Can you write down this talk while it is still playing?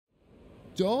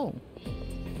Don't.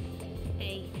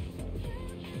 Hey.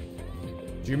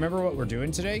 Do you remember what we're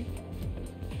doing today?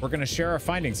 We're gonna share our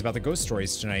findings about the ghost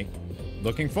stories tonight.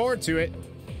 Looking forward to it.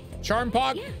 Charm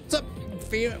Pog, Yeah. what's up?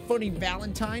 Funny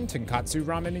Valentine. Tonkatsu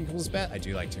ramen equals bet. I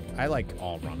like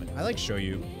all ramen. I like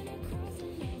shoyu.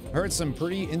 Heard some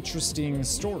pretty interesting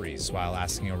stories while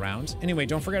asking around. Anyway,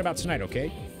 don't forget about tonight,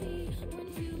 okay?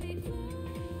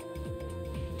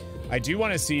 I do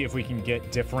want to see if we can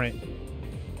get different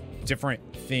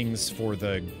things for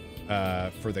the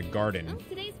garden. Well,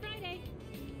 today's Friday.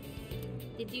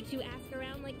 Did you two ask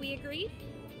around like we agreed?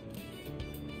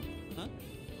 Huh?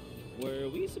 Were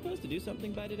we supposed to do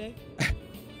something by today?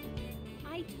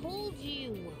 I told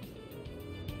you.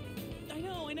 I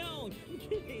know. I'm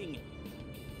kidding.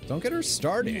 Don't get her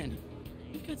started. Man,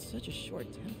 you've got such a short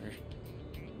temper.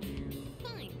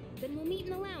 Fine. Then we'll meet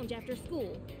in the lounge after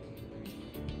school.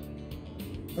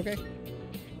 Okay.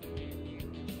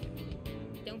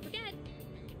 Don't forget.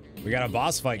 We got a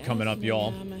boss fight coming up,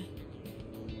 y'all.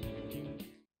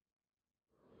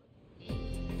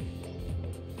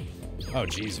 Oh,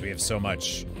 geez, we have so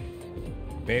much.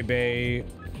 Bebe.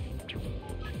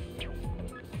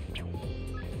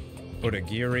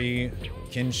 Odagiri.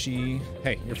 Kinshi.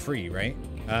 Hey, you're free, right?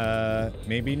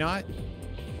 Maybe not.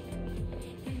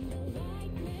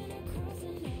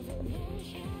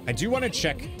 I do want to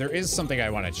check. There is something I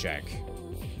want to check.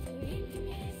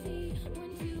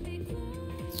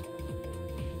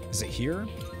 Is it here?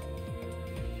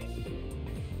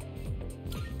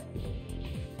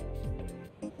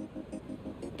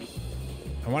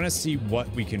 I want to see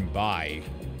what we can buy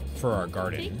for our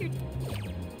garden.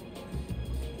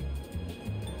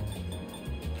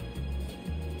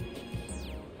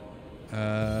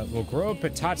 We'll grow a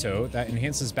potato that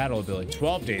enhances battle ability.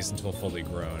 12 days until fully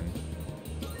grown.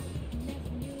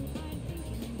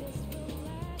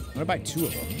 I'm gonna buy 2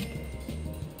 of them.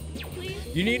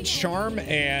 You need charm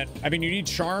and you need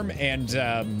charm and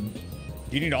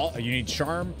you need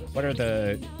charm. What are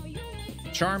the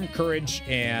charm, courage,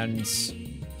 and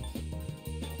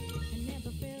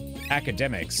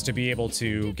academics to be able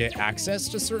to get access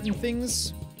to certain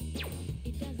things?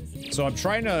 So I'm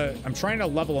trying to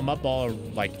level them up all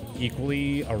like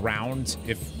equally around,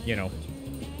 if you know,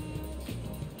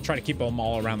 try to keep them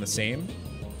all around the same.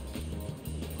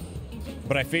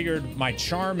 But I figured my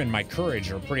charm and my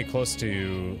courage are pretty close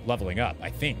to leveling up, I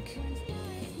think.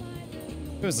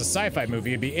 If it was a sci-fi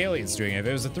movie, it'd be aliens doing it. If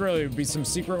it was a thriller, it would be some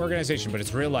secret organization, but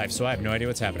it's real life, so I have no idea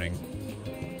what's happening.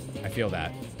 I feel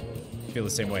that. I feel the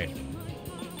same way.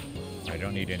 I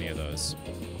don't need any of those.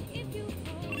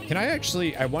 Can I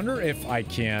actually, I wonder if I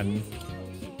can...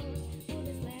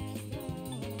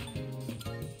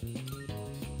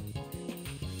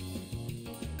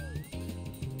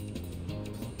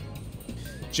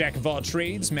 Jack of all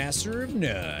trades, master of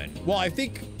none. Well, I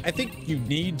think you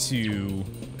need to,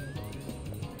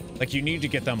 like, you need to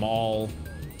get them all.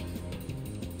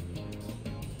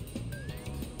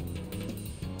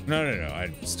 No,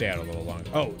 I'd stay out a little long.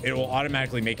 Oh, it will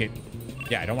automatically make it.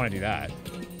 Yeah, I don't want to do that.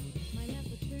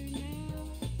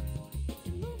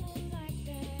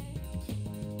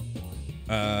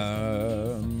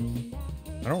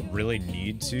 I don't really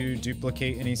need to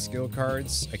duplicate any skill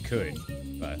cards. I could,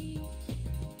 but.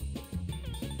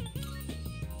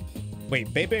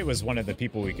 Wait, Bebe was one of the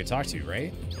people we could talk to,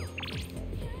 right?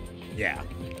 Yeah.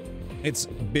 It's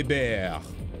Bebe.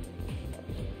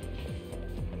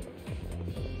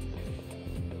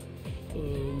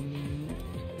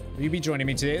 Will you be joining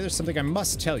me today? There's something I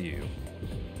must tell you.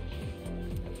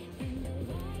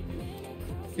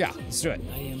 Yeah, let's do it.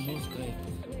 I am most grateful.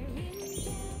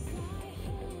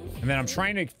 And then I'm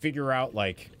trying to figure out,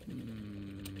 like...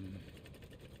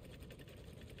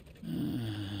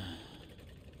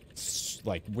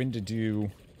 like, when to do...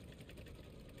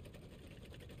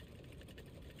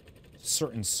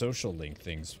 certain social link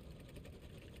things.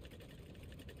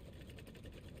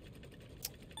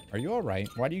 Are you alright?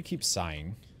 Why do you keep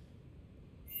sighing?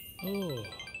 Oh.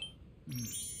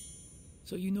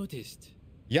 So you noticed?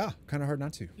 Yeah, kind of hard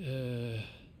not to.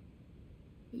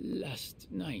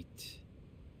 Last night,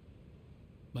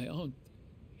 my aunt,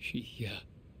 she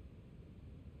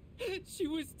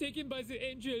was taken by the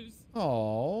angels.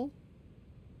 Oh.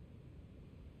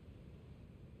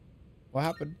 What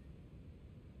happened?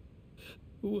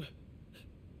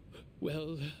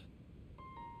 Well,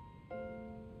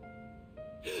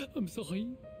 I'm sorry.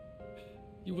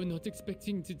 You were not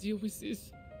expecting to deal with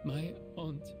this. My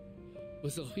aunt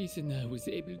was the reason I was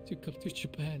able to come to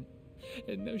Japan,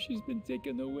 and now she's been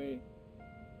taken away.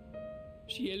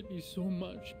 She helped me so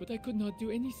much, but I could not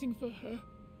do anything for her.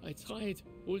 I tried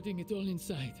holding it all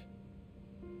inside.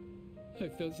 I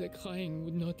felt that crying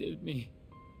would not help me.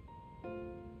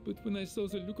 But when I saw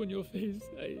the look on your face,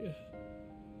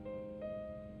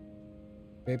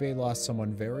 Bebe lost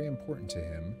someone very important to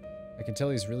him. I can tell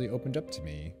he's really opened up to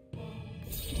me.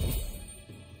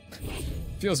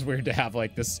 Feels weird to have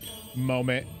like this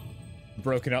moment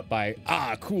broken up by,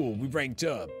 ah, cool, we ranked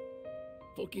up.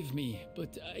 Forgive me,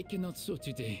 but I cannot sew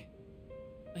today.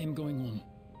 I am going home.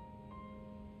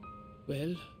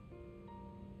 Well,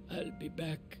 I'll be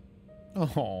back.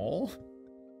 Oh.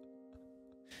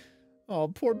 Oh,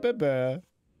 poor Bebe.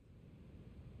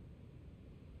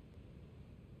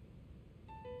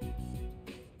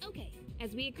 Okay,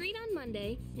 as we agreed on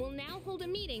Monday, we'll now hold a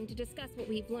meeting to discuss what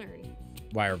we've learned.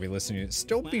 Why are we listening to this?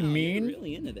 Don't be Wow, mean. You're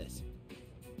really into this.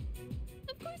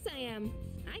 Of course I am.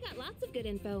 I got lots of good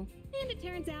info. And it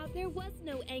turns out there was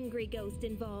no angry ghost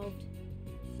involved.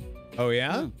 Oh,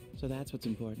 yeah? Oh, so that's what's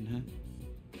important, huh?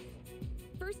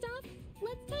 First off,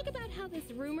 let's talk about how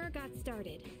this rumor got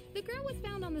started. The girl was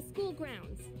found on the school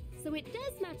grounds, so it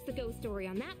does match the ghost story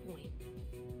on that point.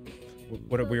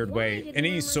 What a But weird why way. did the Any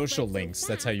rumor social spread so links,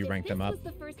 that's how fast you if rank them this up. was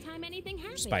the first time anything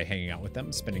happened? Just by hanging out with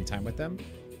them, spending time with them.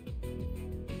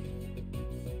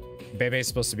 Bebe's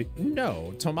supposed to be...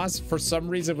 No, Tomas for some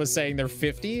reason was saying they're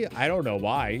 50. I don't know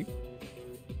why.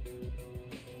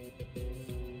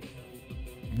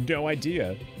 No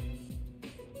idea.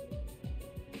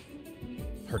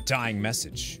 Her dying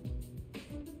message.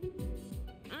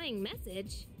 Dying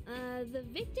message? The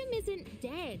victim isn't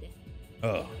dead.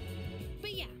 Ugh.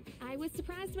 But yeah, I was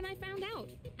surprised when I found out.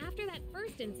 After that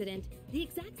first incident, the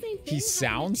exact same thing He happened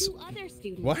sounds... to 2 other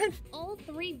students. What? All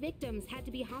 3 victims had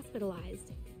to be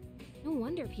hospitalized. No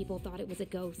wonder people thought it was a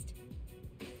ghost.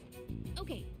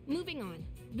 Okay, moving on.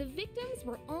 The victims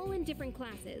were all in different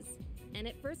classes. And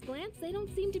at first glance, they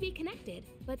don't seem to be connected.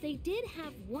 But they did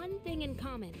have one thing in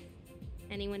common.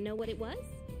 Anyone know what it was?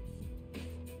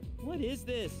 What is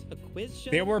this? A quiz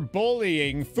show? They were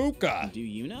bullying Fuuka. Do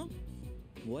you know?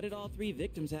 What did all 3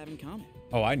 victims have in common?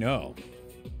 Oh, I know.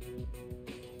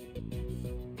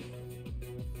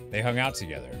 They hung out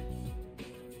together.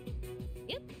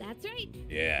 Yep, that's right.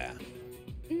 Yeah.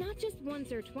 Not just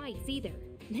once or twice either.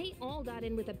 They all got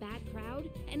in with a bad crowd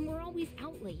and were always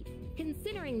out late.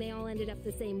 Considering they all ended up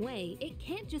the same way, it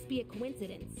can't just be a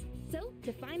coincidence. So,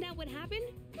 to find out what happened,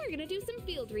 we're gonna do some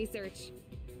field research.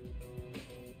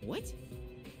 What?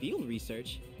 Field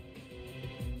research?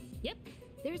 Yep,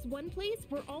 there's one place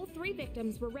where all 3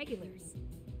 victims were regulars.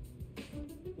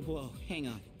 Whoa, hang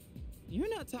on. You're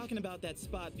not talking about that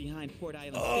spot behind Port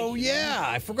Island Oh, Station, yeah.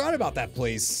 I forgot about that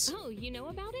place. Oh, you know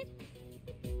about it?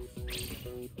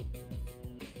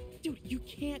 Dude, you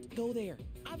can't go there.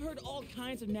 I've heard all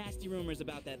kinds of nasty rumors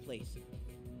about that place.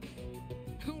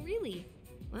 Oh, really?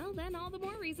 Well, then all the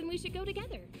more reason we should go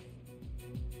together.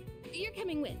 You're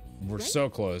coming with, We're right? so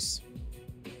close.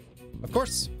 Of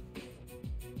course.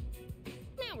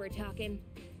 Now we're talking.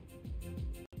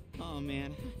 Oh,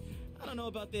 man. I don't know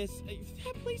about this.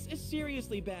 That place is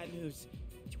seriously bad news.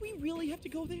 Do we really have to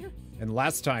go there? And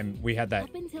last time we had that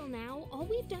Up until now, all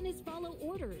we've done is follow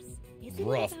orders. Isn't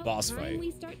rough it about boss time fight.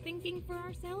 we start thinking for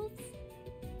ourselves?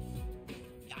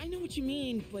 I know what you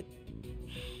mean, but...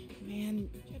 Man,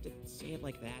 you have to say it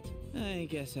like that. I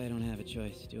guess I don't have a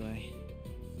choice, do I?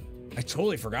 I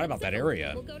totally forgot about that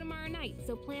area. We'll go tomorrow night,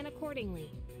 so plan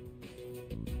accordingly.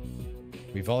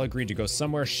 We've all agreed to go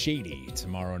somewhere shady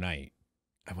tomorrow night.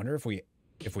 I wonder if we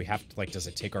have to, like, does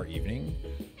it take our evening?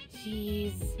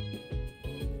 Jeez.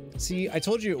 See, I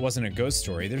told you it wasn't a ghost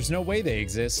story. There's no way they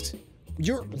exist.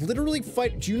 You're literally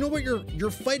do you know what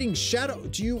you're fighting shadow?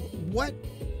 Do you, what?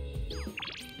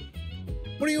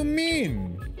 What do you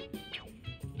mean?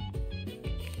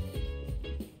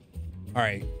 All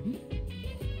right.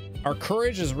 Our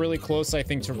courage is really close, I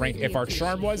think, to rank. If our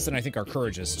charm was, then I think our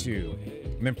courage is too.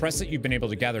 I'm impressed that you've been able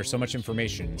to gather so much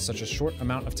information in such a short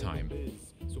amount of time.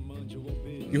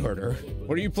 You heard her.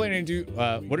 What are you planning to do?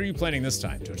 What are you planning this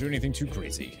time? Don't do anything too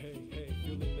crazy.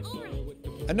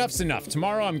 Enough's enough.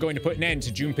 Tomorrow I'm going to put an end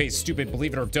to Junpei's stupid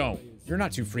believe it or don't. You're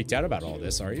not too freaked out about all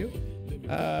this, are you?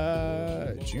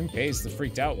 Junpei's the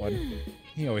freaked out one.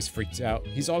 He always freaked out.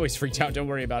 He's always freaked out. Don't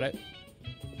worry about it.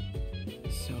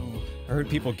 So... I heard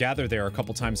people gather there a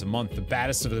couple times a month. The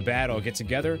baddest of the bad all get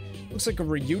together. Looks like a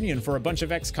reunion for a bunch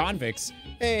of ex-convicts.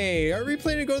 Hey, are we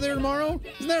planning to go there tomorrow?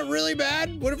 Isn't that really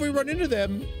bad? What if we run into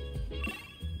them?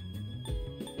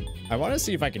 I want to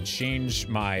see if I can change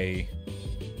my...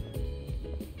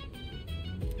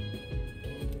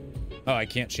 Oh, I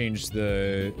can't change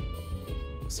the...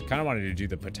 I kind of wanted to do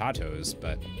the potatoes,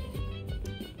 but...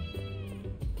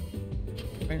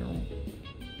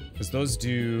 Because those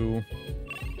do...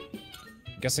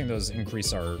 I'm guessing those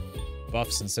increase our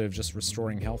buffs instead of just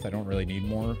restoring health. I don't really need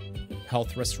more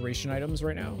health restoration items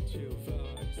right now.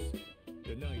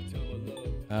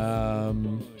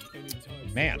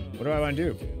 Man, what do I want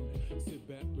to do?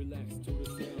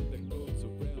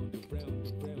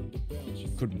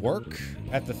 Could work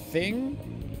at the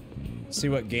thing. See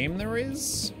what game there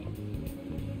is.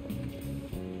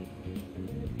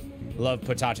 Love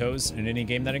potatoes in any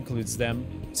game that includes them.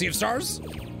 Sea of Stars?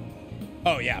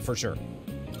 Oh yeah, for sure.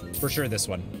 For sure this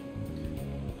one.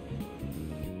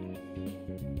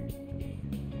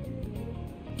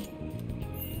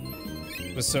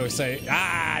 Was so excited.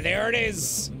 Ah, there it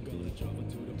is.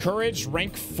 Courage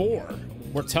rank 4.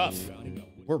 We're tough.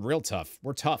 We're real tough.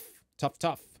 We're tough.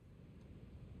 Tough.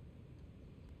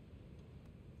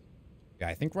 Yeah,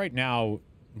 I think right now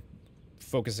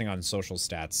focusing on social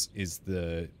stats is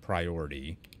the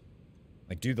priority.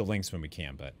 Like, do the links when we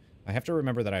can, but I have to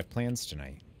remember that I have plans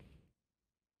tonight.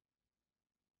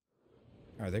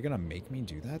 Are they gonna make me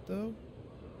do that, though?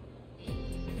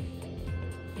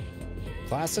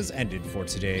 Class has ended for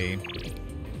today.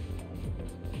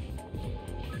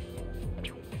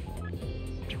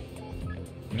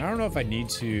 And I don't know if I need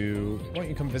to... Why don't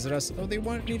you come visit us? Oh, they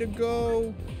want me to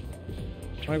go.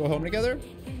 Want to go home together?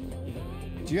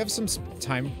 Do you have some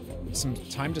time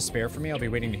to spare for me? I'll be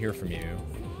waiting to hear from you.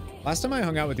 Last time I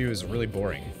hung out with you was really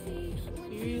boring.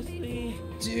 Seriously?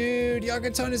 Dude,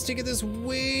 Yagaton is taking this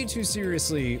way too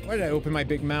seriously. Why did I open my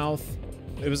big mouth?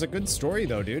 It was a good story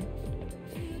though, dude.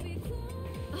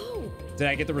 Oh. Did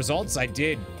I get the results? I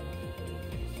did.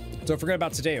 Don't forget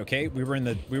about today, okay? We were in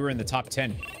the top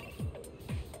 10.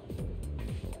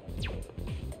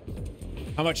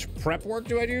 How much prep work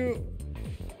do I do?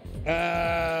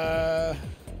 All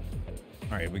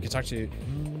right, we can talk to you.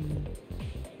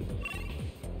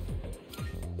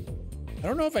 I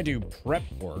don't know if I do prep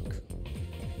work.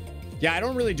 Yeah, I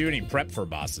don't really do any prep for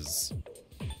bosses.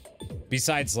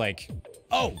 Besides, like,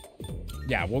 oh,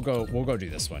 yeah, we'll go do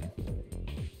this one.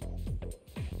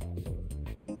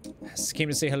 Just came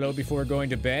to say hello before going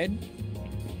to bed.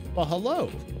 Well, hello.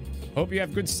 Hope you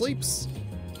have good sleeps.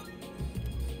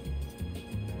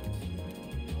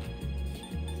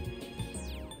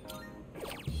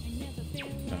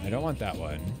 No, I don't want that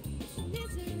one.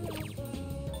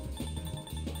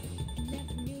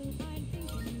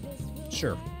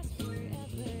 Sure.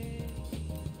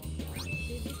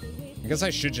 I guess I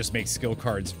should just make skill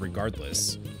cards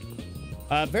regardless.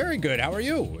 Very good. How are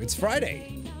you? It's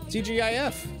Friday.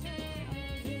 TGIF.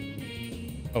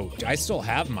 Oh, I still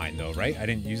have mine though, right? I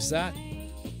didn't use that.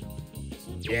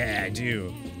 Yeah, I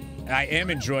do. I am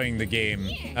enjoying the game.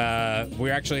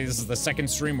 This is the second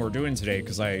stream we're doing today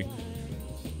because I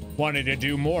wanted to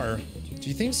do more. Do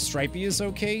you think Stripey is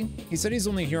okay? He said he's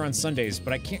only here on Sundays,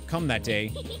 but I can't come that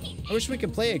day. I wish we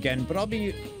could play again, but I'll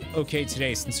be okay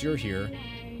today since you're here.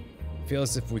 Feel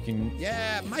as if we can...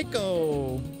 Yeah,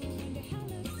 Maiko!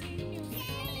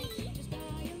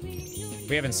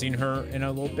 We haven't seen her in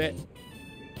a little bit.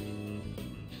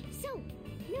 So,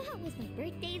 you know how it was my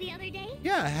birthday the other day?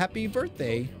 Yeah, happy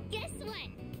birthday. Guess what?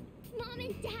 Mom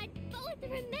and Dad both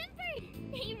remembered.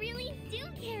 They really do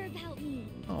care about me.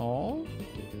 Aww.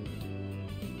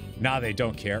 Nah, they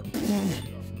don't care.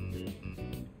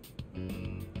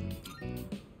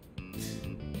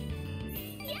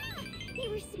 Yeah, they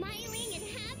were smiling and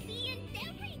happy and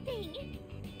everything.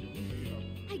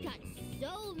 I got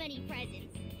so many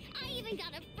presents. I even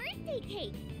got a birthday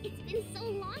cake. It's been so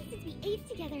long since we ate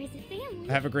together as a family.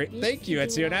 Have a great... Thank you,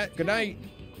 Etsionette. Good night.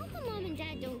 How come Mom and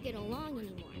Dad don't get along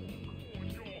anymore?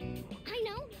 I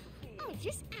know. I'll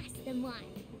just ask them why.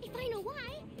 If I know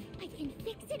why, I can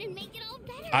fix it and make it all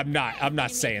better. I'm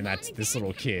not saying that to this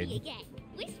little kid.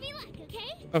 Wish me luck,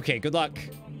 okay? Okay, good luck.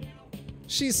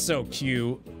 She's so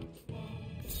cute.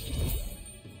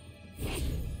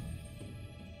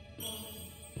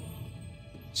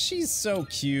 She's so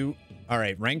cute. All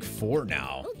right, rank 4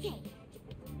 now. Okay.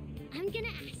 I'm gonna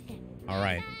ask them. All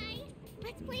right. Bye.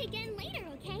 Let's play again later,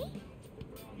 okay?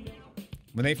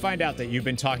 When they find out that you've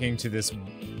been talking to this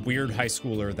weird high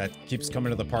schooler that keeps coming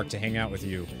to the park to hang out with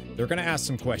you, they're gonna ask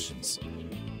some questions.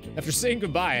 After saying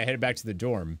goodbye, I headed back to the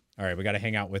dorm. All right, we gotta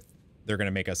hang out with... They're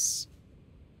gonna make us...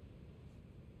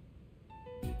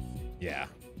 Yeah.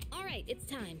 All right, it's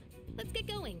time. Let's get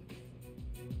going.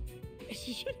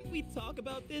 Shouldn't we talk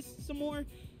about this some more?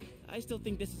 I still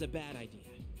think this is a bad idea.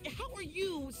 How are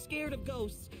you scared of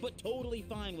ghosts, but totally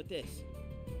fine with this?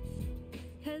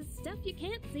 Because stuff you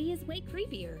can't see is way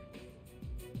creepier.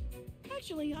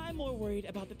 Actually, I'm more worried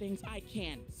about the things I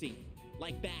can see,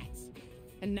 like bats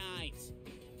and knives.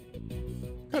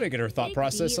 How to get her thought Big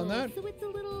process on deal, that? So it's a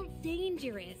little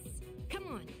dangerous. Come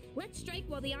on, let's strike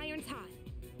while the iron's hot.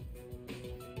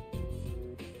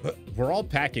 We're all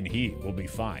packing heat. We'll be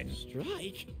fine.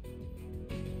 Strike?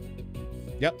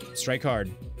 Yep, strike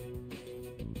hard.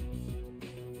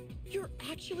 You're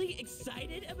actually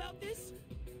excited about this?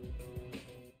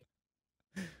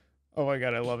 Oh my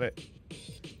god, I love it.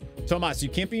 Tomas, you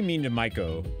can't be mean to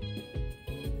Maiko.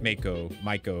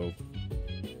 Maiko.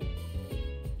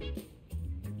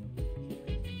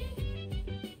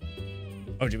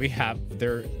 Oh, do we have...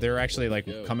 They're actually, like,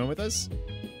 coming with us?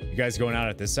 You guys going out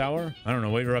at this hour? I don't know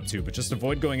what you're up to, but just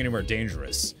avoid going anywhere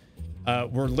dangerous.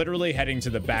 We're literally heading to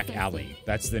the back alley.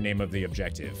 That's the name of the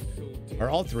objective. Are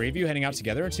all three of you heading out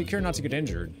together? Take care not to get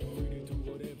injured.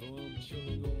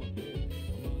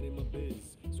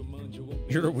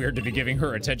 You're weird to be giving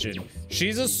her attention.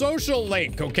 She's a social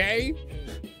link, okay?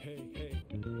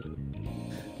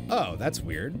 Oh, that's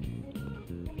weird.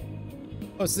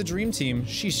 Oh, it's the dream team.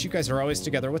 Sheesh, you guys are always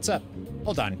together. What's up?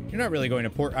 Hold on. You're not really going to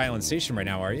Port Island Station right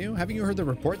now, are you? Haven't you heard the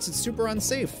reports? It's super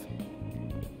unsafe.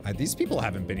 These people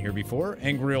haven't been here before.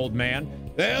 Angry old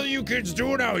man. The hell you kids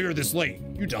doing out here this late?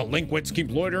 You delinquents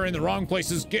keep loitering in the wrong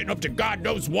places, getting up to God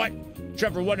knows what.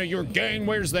 Whichever one of your gang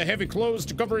wears the heavy clothes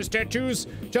to cover his tattoos,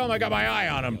 tell him I got my eye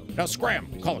on him. Now scram,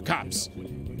 call the cops.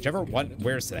 Whichever one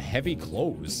wears the heavy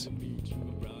clothes.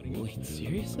 Wait,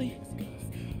 seriously?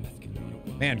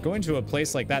 Man, going to a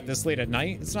place like that this late at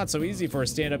night, it's not so easy for a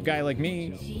stand-up guy like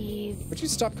me. Jeez. Would you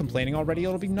stop complaining already?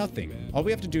 It'll be nothing. All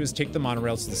we have to do is take the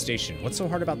monorails to the station. What's so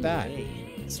hard about that?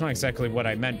 It's not exactly what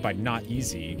I meant by not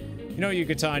easy. You know,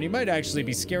 Yucatan, you might actually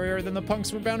be scarier than the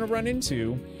punks we're bound to run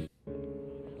into.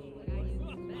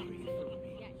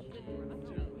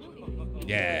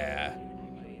 Yeah.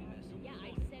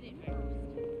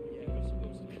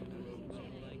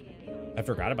 I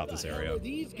forgot about this area.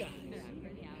 These guys.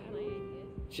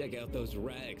 Check out those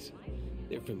rags.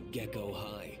 They're from Gecko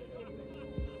High.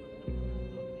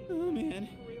 Oh man,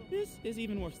 this is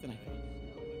even worse than I thought.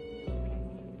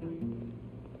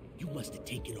 You must have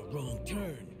taken a wrong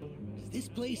turn. This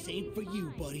place ain't for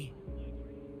you, buddy.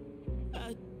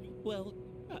 Well,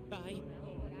 What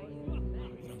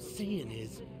I'm saying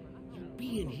is, you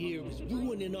being here is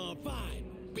ruining our vibe.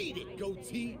 Beat it,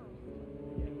 goatee.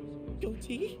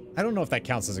 Goatee? I don't know if that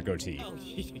counts as a goatee. Oh,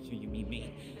 you mean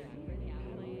me.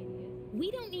 We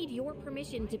don't need your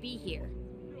permission to be here.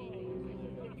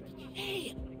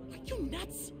 Hey, are you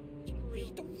nuts?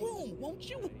 Read the room, won't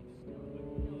you?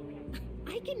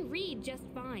 I can read just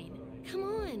fine. Come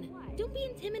on. Don't be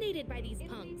intimidated by these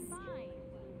punks.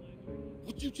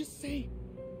 What'd you just say?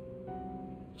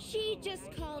 She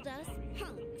just called us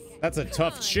punks. That's a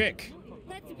tough Come on. chick.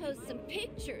 Let's post some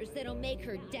pictures that'll make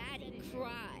her daddy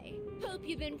cry. Hope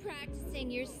you've been practicing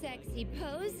your sexy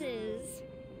poses.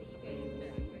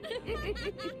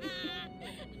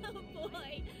 Oh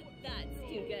boy, that's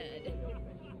too good.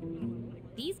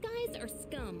 These guys are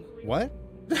scum. What?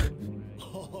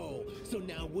 Oh, so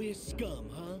now we're scum,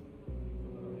 huh?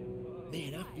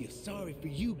 Man, I feel sorry for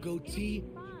you, goatee.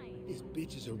 This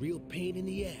bitch is a real pain in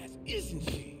the ass, isn't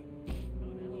she?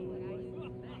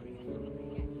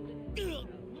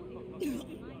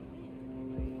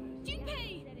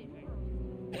 Junpei!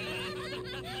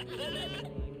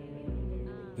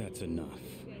 That's enough.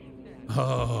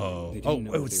 Oh. They didn't Oh,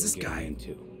 know what it's they this were getting guy.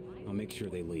 into. I'll make sure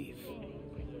they leave.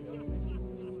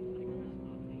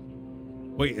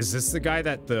 Wait, is this the guy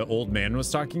that the old man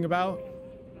was talking about?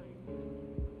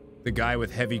 The guy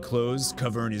with heavy clothes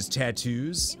covering his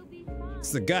tattoos?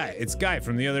 It's the guy. It's Guy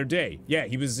from the other day. Yeah,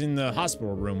 he was in the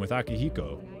hospital room with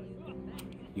Akihiko.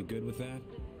 You good with that?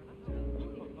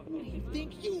 Who do you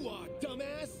think you are,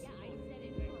 dumbass?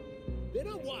 They're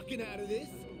not walking out of this.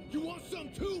 You want some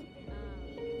too?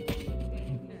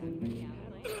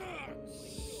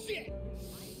 Shit!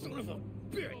 Son of a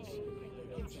bitch!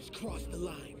 You just crossed the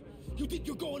line. You think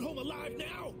you're going home alive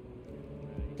now?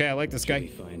 Okay, I like this Can we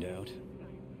guy. find out?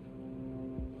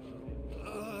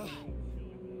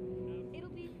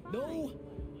 No?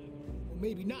 Or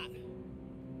maybe not.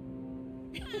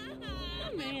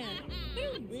 Oh man,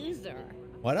 you loser.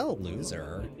 What a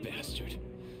loser. Bastard.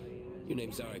 Your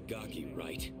name's Aragaki,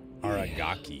 right?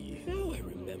 Aragaki. Now I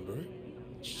remember.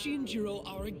 Shinjiro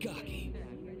Aragaki.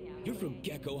 You're from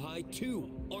Gecko High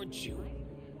too, aren't you?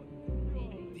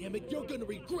 Damn it, you're gonna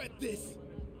regret this!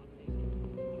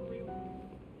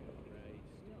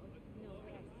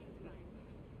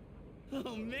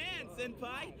 Oh man,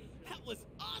 Senpai, that was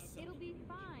awesome. It'll be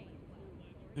fine.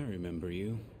 I remember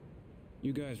you.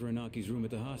 You guys were in Aki's room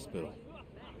at the hospital.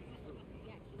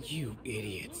 You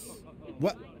idiots.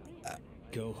 What?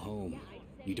 Go home.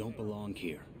 You don't belong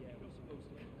here.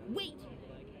 Wait!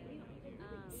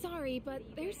 Sorry, but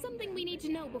there's something we need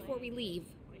to know before we leave.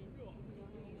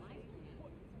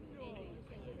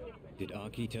 Did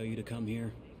Aki tell you to come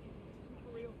here?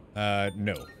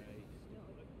 No.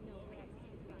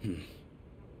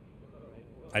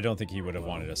 I don't think he would have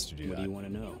wanted us to do What that. do you want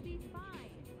to know?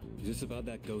 Is this about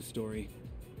that ghost story?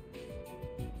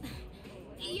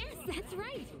 Yes, that's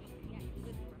right.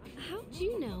 How'd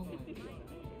you know?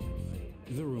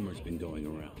 The rumor's been going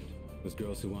around. Those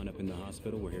girls who wound up in the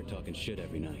hospital were here talking shit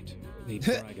every night. They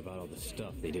brag about all the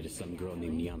stuff they did to some girl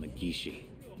named Yamagishi.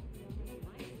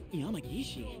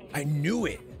 Yamagishi? I knew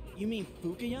it! You mean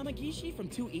Fuuka Yamagishi from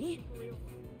 2E?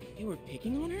 They were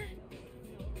picking on her?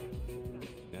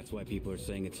 That's why people are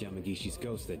saying it's Yamagishi's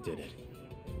ghost that did it.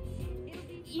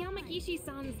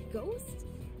 Yamagishi-san's ghost?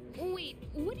 Wait,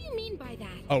 what do you mean by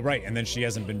that? Oh, right, and then she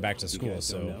hasn't been back to You school, guys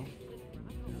don't so... know?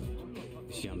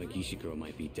 This Yamagishi girl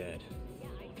might be dead.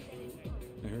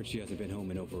 I heard she hasn't been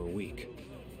home in over a week.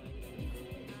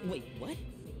 Wait, what?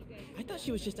 I thought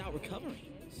she was just out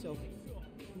recovering. So,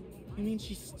 you mean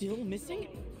she's still missing?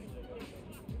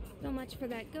 So much for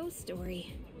that ghost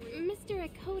story. Mr.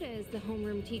 Akota is the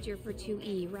homeroom teacher for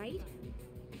 2E, right?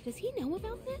 Does he know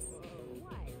about this?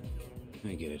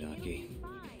 I get it, Aki.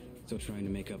 Still trying to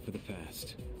make up for the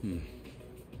past.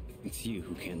 It's you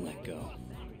who can't let go.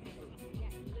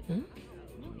 Huh?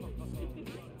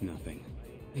 Nothing.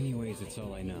 Anyways, it's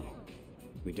all I know.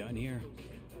 We done here?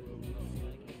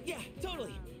 Yeah,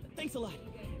 totally. Thanks a lot.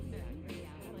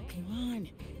 Come on,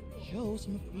 show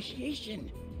some appreciation.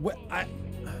 What?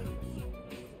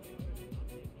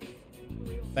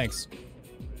 Thanks.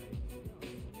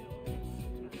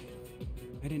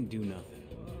 I didn't do nothing.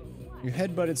 You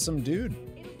headbutted some dude.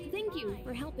 Thank you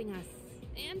for helping us,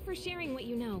 and for sharing what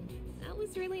you know. That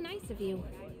was really nice of you.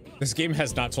 This game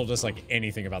has not told us, like,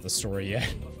 anything about the story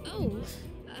yet. Oh,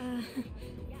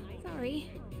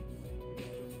 sorry.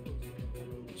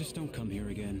 Just don't come here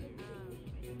again.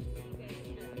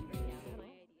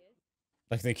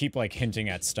 Like, they keep, like, hinting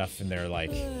at stuff, and they're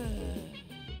like...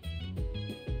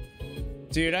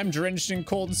 Dude, I'm drenched in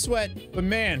cold sweat, but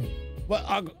man, what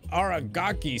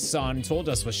Aragaki-san told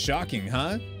us was shocking,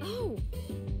 huh? Oh.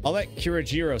 I'll let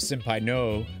Kirajiro-senpai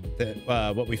know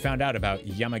that, what we found out about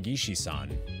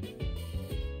Yamagishi-san.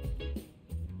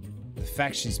 The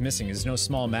fact she's missing is no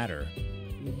small matter.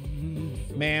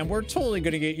 Man, we're totally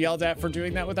gonna get yelled at for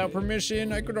doing that without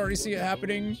permission. I could already see it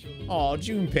happening. Aw,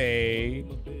 Junpei.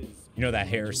 You know that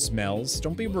hair smells.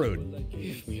 Don't be rude.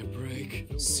 Give me a break.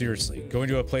 Seriously, going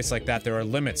to a place like that, there are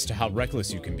limits to how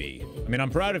reckless you can be. I mean, I'm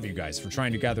proud of you guys for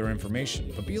trying to gather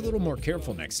information, but be a little more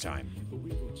careful next time.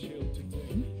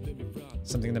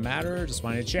 Something the matter? Just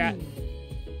wanted to chat.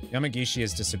 Yamagishi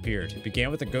has disappeared. It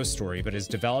began with a ghost story, but has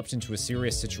developed into a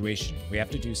serious situation. We have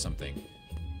to do something.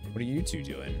 What are you two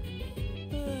doing?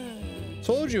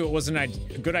 Told you it wasn't a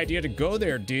good idea to go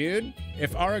there, dude.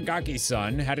 If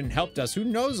Aragaki-san hadn't helped us, who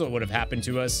knows what would have happened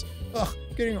to us. Ugh,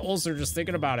 getting an ulcer just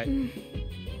thinking about it.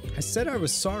 I said I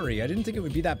was sorry. I didn't think it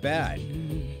would be that bad.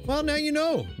 Well, now you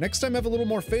know. Next time have a little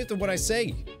more faith in what I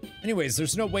say. Anyways,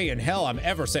 there's no way in hell I'm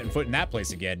ever setting foot in that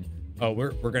place again. Oh,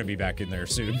 we're gonna be back in there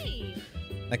soon. Hey.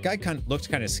 That guy looked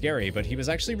kind of scary, but he was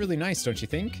actually really nice, don't you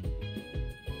think?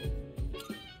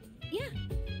 Yeah.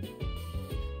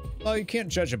 Well, you can't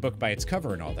judge a book by its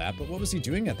cover and all that, but what was he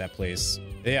doing at that place?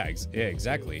 Yeah,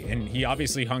 exactly. And he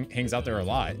obviously hangs out there a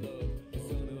lot.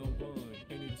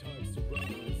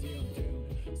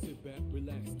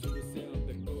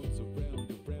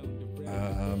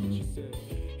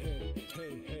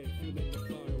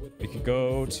 We could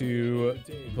go to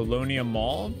Polonia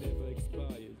Mall.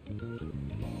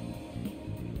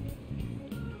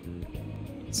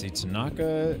 Let's see,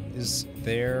 Tanaka is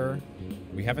there.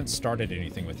 We haven't started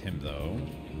anything with him, though.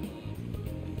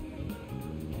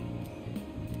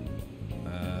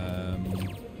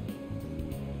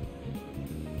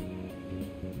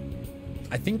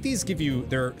 I think these give you...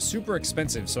 They're super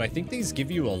expensive, so I think these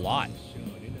give you a lot.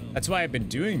 That's why I've been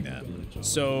doing them.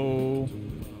 So...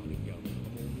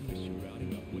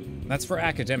 That's for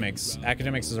academics.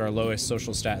 Academics is our lowest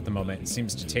social stat at the moment. It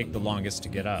seems to take the longest to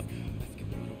get up.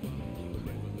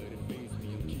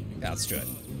 Yeah, let's do it.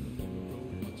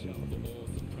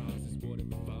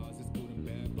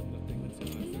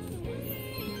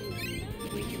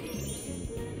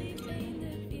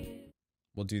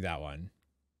 We'll do that one.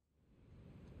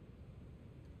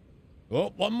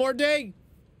 Oh, one more day.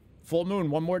 Full moon,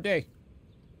 one more day.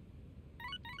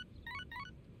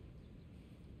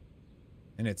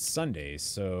 And it's Sunday,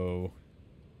 so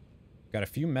got a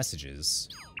few messages.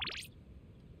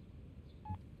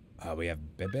 We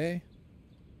have Bebe.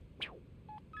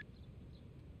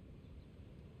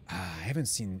 I haven't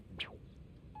seen...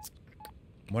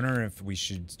 Wondering if we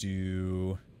should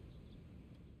do...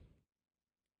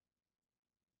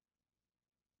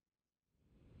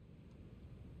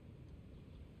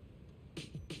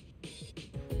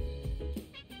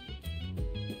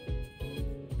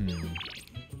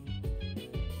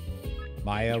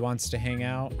 Maya wants to hang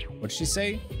out. What'd she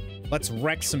say? Let's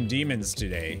wreck some demons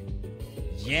today.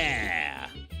 Yeah.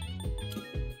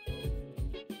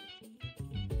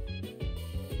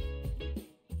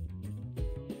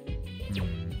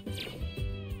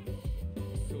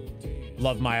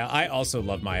 Love Maya. I also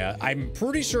love Maya. I'm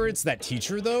pretty sure it's that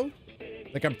teacher though.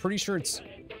 Like I'm pretty sure it's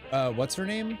what's her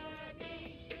name?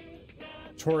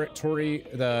 Tori,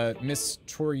 the Miss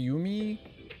Toriumi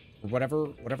or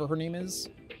whatever her name is.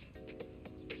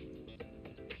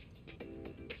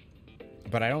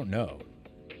 But I don't know.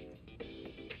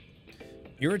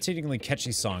 Irritatingly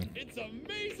catchy song. It's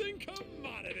amazing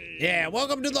commodities. Yeah,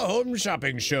 welcome to the home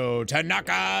shopping show,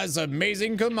 Tanaka's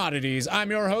Amazing Commodities.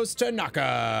 I'm your host,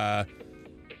 Tanaka,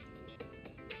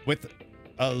 with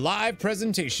a live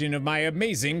presentation of my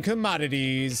amazing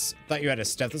commodities. Thought you had a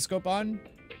stethoscope on?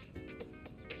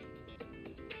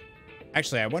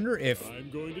 Actually, I wonder if... I'm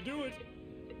going to do it.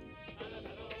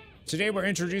 Today we're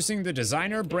introducing the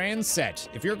designer brand set.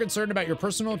 If you're concerned about your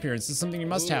personal appearance, it's something you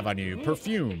must have on you.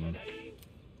 Perfume.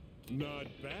 Not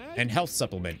bad. And health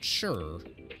supplement, sure.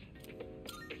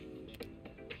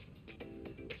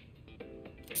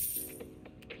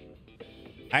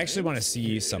 I actually want to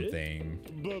see something.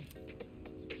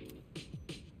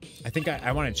 I think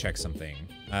I want to check something.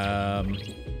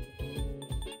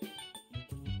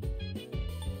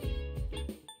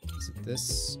 Is it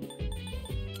this?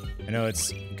 I know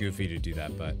it's goofy to do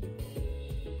that, but...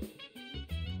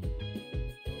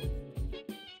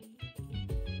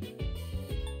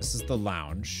 This is the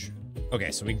lounge.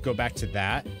 Okay, so we can go back to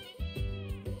that.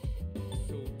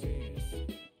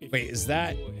 Wait, is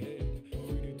that...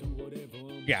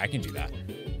 Yeah, I can do that.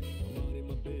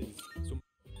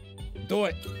 Do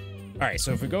it. All right,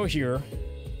 so if we go here...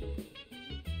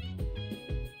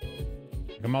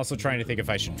 I'm also trying to think if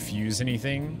I should fuse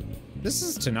anything. This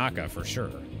is Tanaka for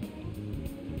sure.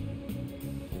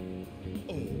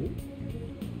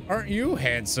 Aren't you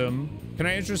handsome? Can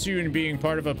I interest you in being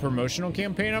part of a promotional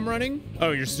campaign I'm running?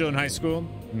 Oh, you're still in high school?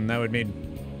 That would mean...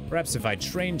 Perhaps if I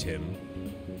trained him.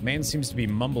 Man seems to be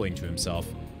mumbling to himself.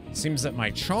 Seems that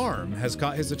my charm has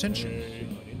caught his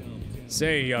attention.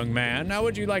 Say, young man, how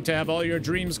would you like to have all your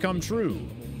dreams come true?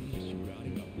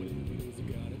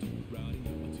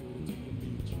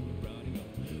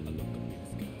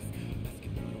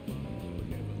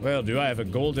 Well, do I have a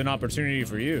golden opportunity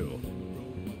for you?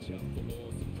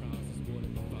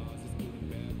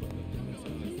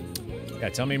 Yeah,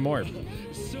 tell me more.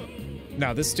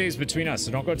 Now, this stays between us,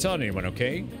 so don't go tell anyone,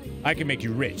 okay? I can make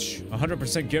you rich,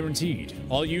 100% guaranteed.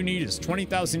 All you need is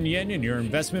 20,000 yen and your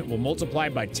investment will multiply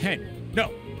by 10.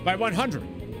 No, by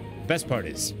 100. Best part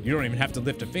is, you don't even have to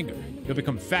lift a finger. You'll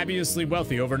become fabulously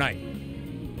wealthy overnight.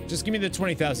 Just give me the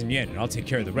 20,000 yen and I'll take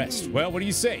care of the rest. Well, what do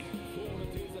you say?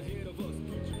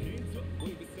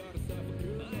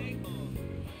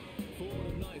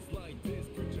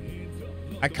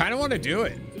 I kind of want to do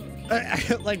it.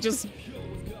 Like, just...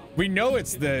 We know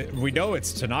it's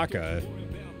Tanaka.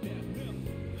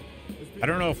 I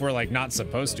don't know if we're, like, not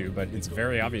supposed to, but it's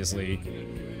very obviously...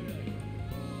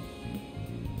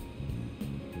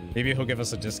 Maybe he'll give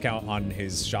us a discount on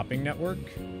his shopping network.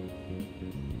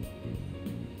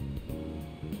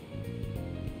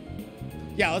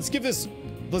 Yeah, let's give this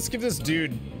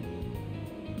dude...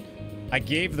 I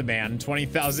gave the man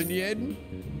 20,000 yen.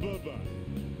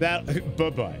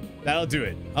 Bye-bye. That'll do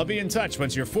it. I'll be in touch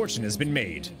once your fortune has been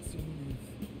made.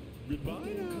 Goodbye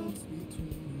now.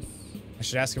 I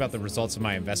should ask about the results of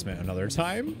my investment another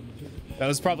time. That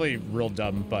was probably real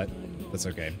dumb, but that's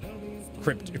okay.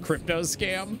 Crypto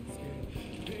scam.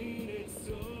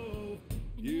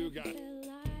 You got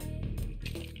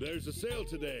it. There's a sale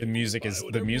today. The music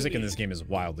in this game is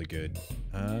wildly good.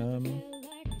 I'm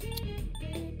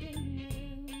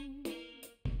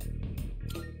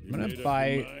gonna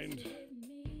buy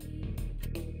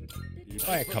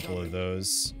a couple of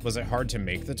those. Was it hard to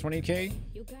make the 20K?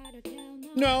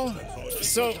 No.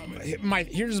 So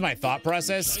here's my thought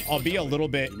process. I'll be a little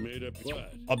bit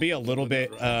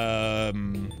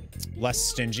less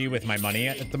stingy with my money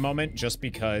at the moment, just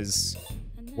because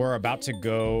we're about to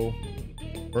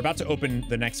open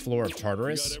the next floor of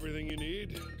Tartarus. Got everything you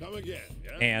need? Come again,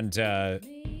 yeah? And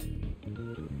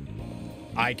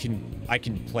I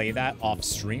can play that off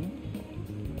stream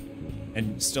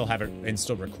and still have it and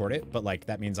still record it, but like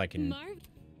that means I can,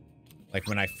 like,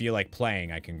 when I feel like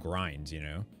playing, I can grind, you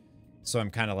know? So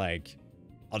I'm kind of like,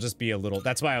 I'll just be a little,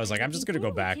 that's why I was like, I'm just gonna go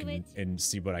back and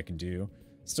see what I can do.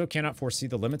 Still cannot foresee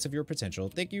the limits of your potential.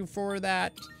 Thank you for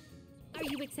that. Are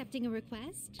you accepting a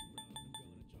request?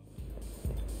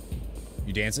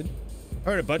 You dancing? I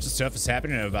heard a bunch of stuff is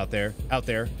happening out there.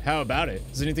 How about it?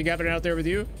 Is anything happening out there with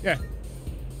you? Yeah.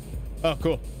 Oh,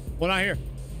 cool. Well, not here.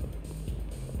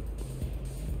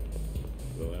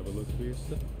 Go have a look for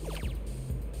yourself.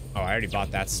 Oh, I already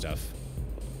bought that stuff.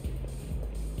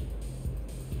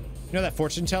 You know that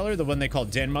fortune teller, the one they call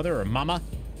Den Mother or Mama?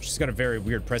 She's got a very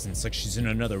weird presence, like she's in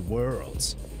another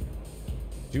world.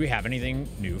 Do we have anything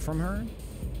new from her?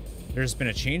 There's been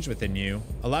a change within you.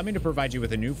 Allow me to provide you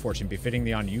with a new fortune befitting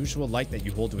the unusual light that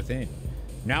you hold within.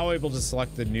 Now able to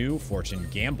select the new fortune,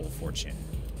 Gamble Fortune.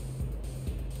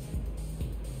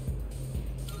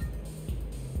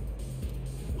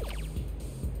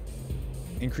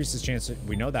 Increases chances,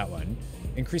 we know that one.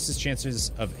 Increases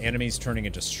chances of enemies turning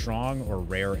into strong or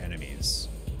rare enemies.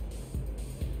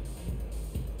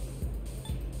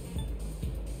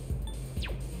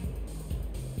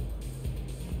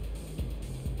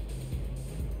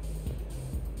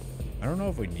 I don't know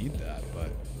if we need that, but...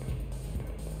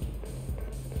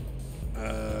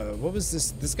 what was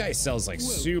this? This guy sells like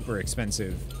super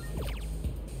expensive.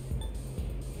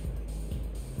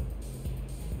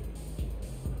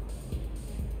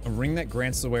 A ring that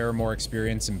grants the wearer more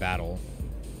experience in battle.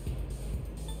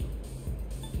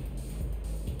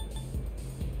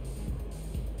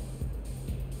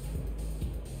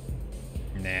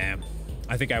 Nah.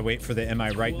 I think I wait for the Am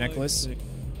I Right necklace,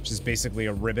 which is basically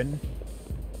a ribbon.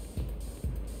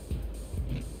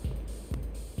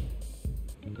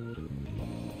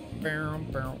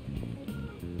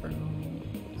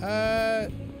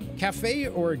 Cafe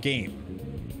or game?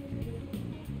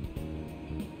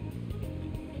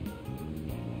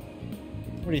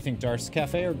 What do you think, Darce?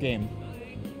 Cafe or game?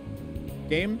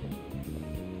 Game?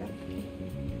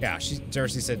 Yeah,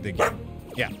 Darcy said the game.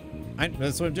 Yeah,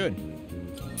 that's what I'm doing.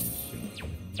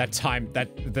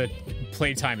 The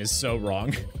play time is so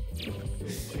wrong.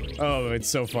 Oh, it's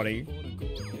so funny.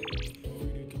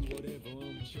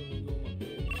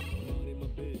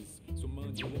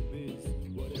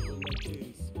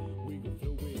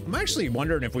 I'm actually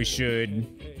wondering if we should.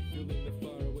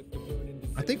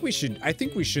 I think we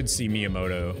should see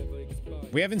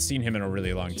Miyamoto. We haven't seen him in a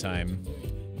really long time.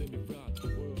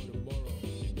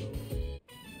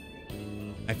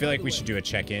 I feel like we should do a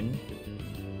check-in.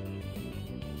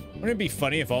 Wouldn't it be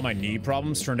funny if all my knee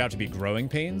problems turned out to be growing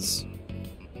pains?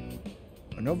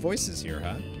 Oh, no voices here,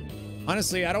 huh?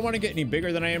 Honestly, I don't want to get any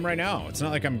bigger than I am right now. It's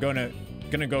not like I'm gonna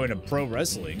go into pro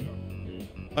wrestling.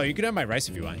 Oh, you can have my rice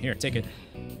if you want. Here, take it.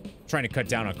 Trying to cut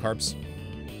down on carbs.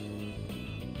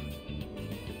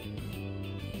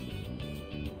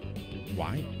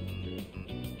 Why?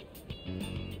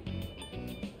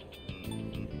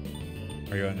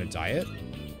 Are you on a diet?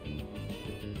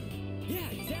 Yeah,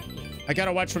 exactly. I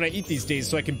gotta watch what I eat these days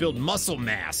so I can build muscle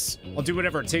mass. I'll do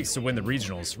whatever it takes to win the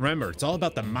regionals. Remember, it's all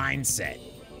about the mindset.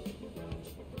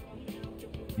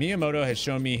 Miyamoto has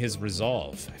shown me his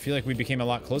resolve. I feel like we became a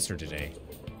lot closer today.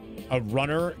 A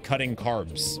runner cutting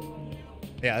carbs.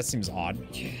 Yeah, that seems odd.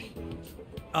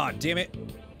 Ah, damn it.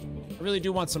 I really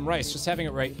do want some rice. Just having it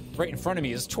right in front of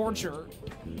me is torture.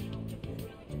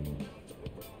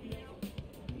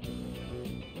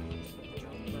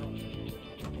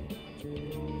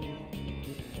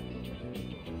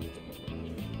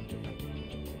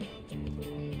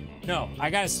 No,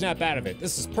 I gotta snap out of it.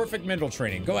 This is perfect mental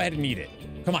training. Go ahead and eat it.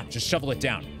 Come on, just shovel it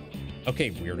down. Okay,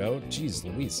 weirdo. Jeez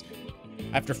Louise.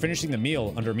 After finishing the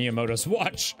meal under Miyamoto's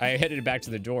watch, I headed back to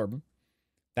the dorm.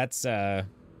 That's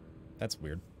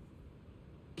weird.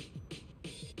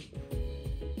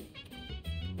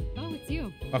 Oh, it's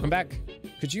you. Welcome back.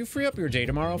 Could you free up your day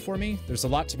tomorrow for me? There's a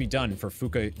lot to be done for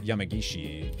Fuuka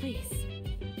Yamagishi. Please.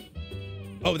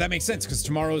 Oh, that makes sense, because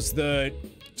tomorrow's the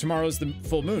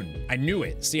full moon. I knew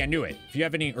it. See, I knew it. If you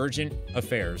have any urgent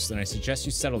affairs, then I suggest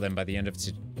you settle them by the end of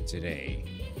today.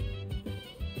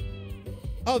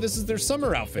 Oh, this is their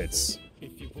summer outfits.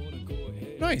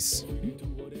 Nice.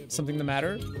 Something the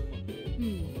matter?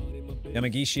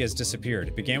 Yamagishi has disappeared.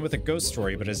 It began with a ghost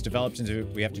story, but has developed into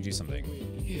we have to do something.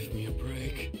 Give me a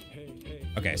break.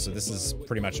 Okay, so this is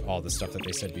pretty much all the stuff that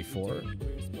they said before.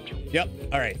 Yep.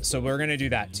 All right, so we're gonna do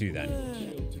that too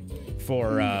then.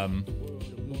 For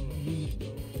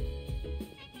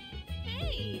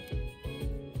Hey.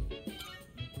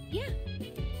 Yeah.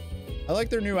 I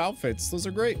like their new outfits. Those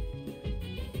are great.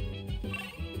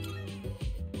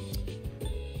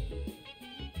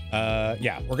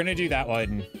 Yeah, we're gonna do that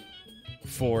one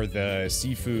for the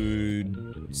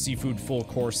seafood full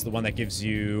course, the one that gives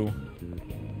you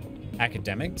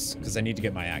academics, because I need to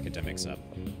get my academics up.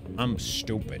 I'm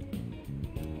stupid.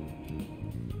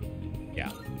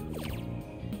 Yeah.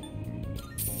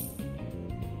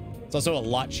 It's also a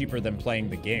lot cheaper than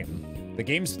playing the game. The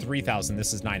game's 3,000.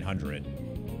 This is 900.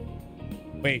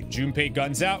 Wait, Junpei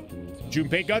guns out.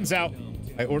 Junpei guns out.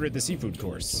 I ordered the seafood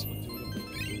course.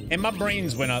 And my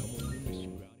brains went up.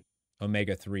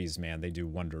 Omega 3s, man. They do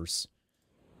wonders.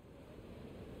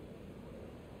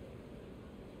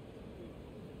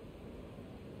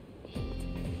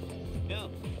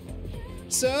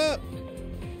 What's up?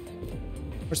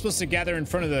 We're supposed to gather in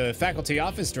front of the faculty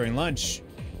office during lunch.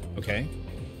 Okay.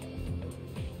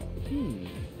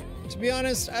 To be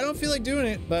honest, I don't feel like doing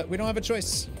it, but we don't have a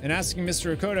choice. And asking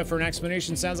Mr. Okota for an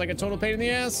explanation sounds like a total pain in the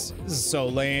ass. This is so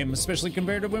lame, especially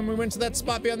compared to when we went to that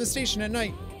spot beyond the station at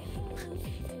night.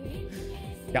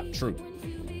 Yeah, true.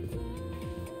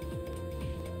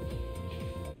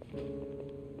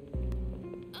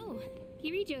 Oh,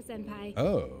 Kirijo-senpai.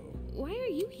 Oh. Why are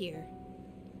you here?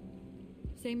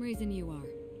 Same reason you are.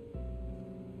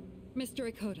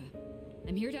 Mr. Okota,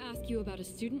 I'm here to ask you about a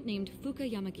student named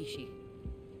Fuuka Yamagishi.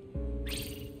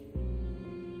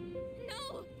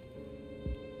 No!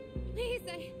 Please,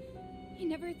 I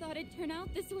never thought it'd turn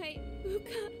out this way.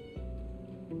 Fuuka.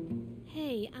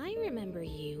 Hey, I remember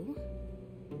you.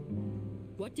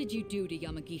 What did you do to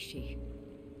Yamagishi?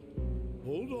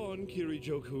 Hold on,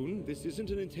 Kirijo-kun. This isn't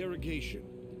an interrogation.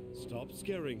 Stop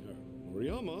scaring her.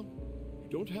 Moriyama, you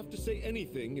don't have to say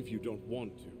anything if you don't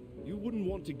want to. You wouldn't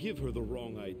want to give her the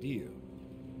wrong idea.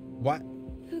 What?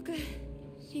 Fuuka,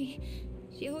 she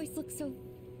always looked so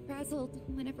frazzled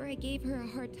whenever I gave her a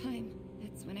hard time.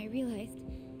 That's when I realized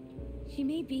she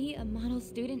may be a model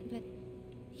student, but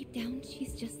deep down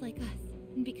she's just like us.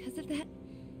 And because of that,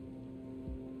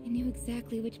 I knew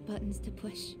exactly which buttons to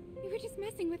push. We were just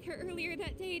messing with her earlier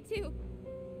that day, too.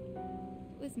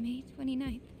 It was May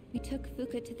 29th. We took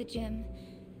Fuuka to the gym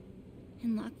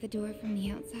and locked the door from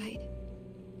the outside.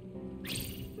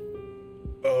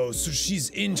 Oh, so she's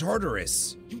in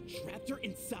Tartarus. You trapped her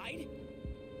inside?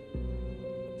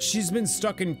 She's been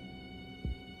stuck in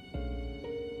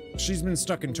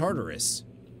Tartarus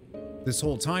this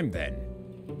whole time then.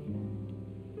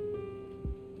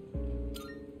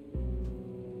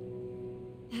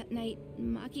 That night,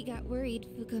 Maki got worried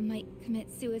Fuuka might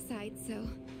commit suicide, so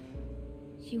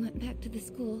she went back to the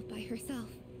school by herself,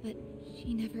 but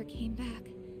she never came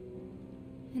back.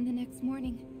 And the next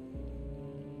morning,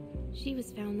 she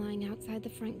was found lying outside the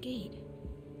front gate.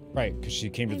 Right, because she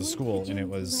came to the school and it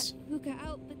was... I let Fuuka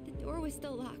out, but the door was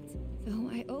still locked. So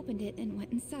I opened it and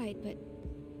went inside, but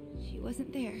she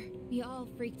wasn't there. We all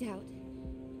freaked out.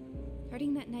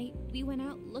 Starting that night, we went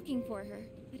out looking for her,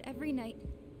 but every night,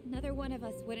 another one of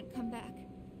us wouldn't come back.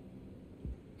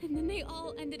 And then they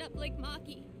all ended up like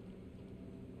Maki.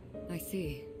 I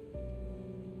see.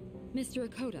 Mr.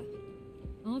 Okota,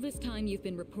 all this time you've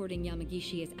been reporting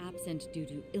Yamagishi as absent due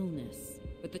to illness.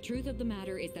 But the truth of the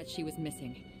matter is that she was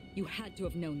missing. You had to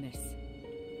have known this.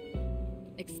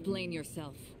 Explain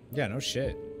yourself. Yeah, no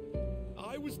shit.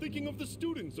 I was thinking of the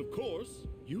students, of course.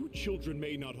 You children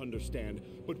may not understand,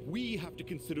 but we have to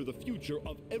consider the future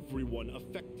of everyone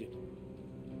affected.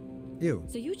 Ew.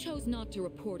 So you chose not to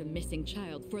report a missing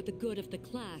child for the good of the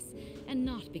class, and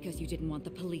not because you didn't want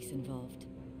the police involved.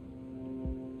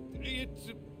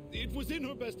 It was in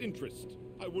her best interest.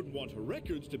 I wouldn't want her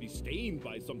records to be stained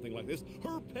by something like this.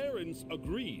 Her parents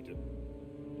agreed.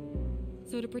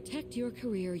 So to protect your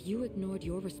career, you ignored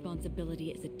your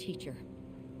responsibility as a teacher.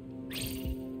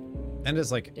 And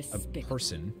as like Despicable. a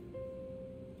person.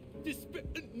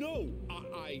 No,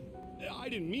 I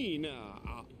didn't mean,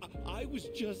 I was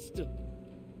just...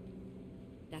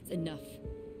 That's enough.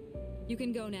 You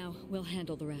can go now. We'll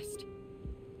handle the rest.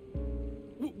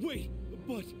 Wait,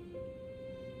 but...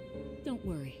 Don't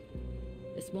worry.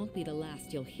 This won't be the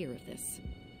last you'll hear of this.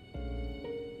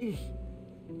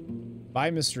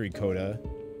 Bye, Mr. Okota.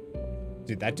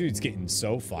 Dude, that dude's getting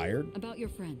so fired. About your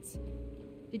friends.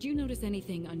 Did you notice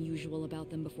anything unusual about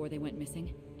them before they went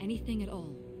missing? Anything at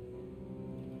all?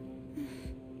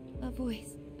 A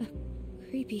voice. A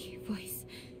creepy voice.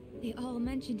 They all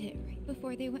mentioned it right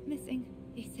before they went missing.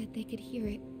 They said they could hear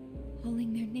it,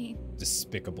 calling their name.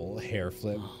 Despicable hair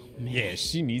flip. Oh, man. Yeah,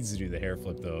 she needs to do the hair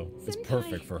flip though. It's Senpai.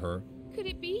 perfect for her. Could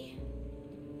it be?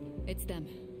 It's them.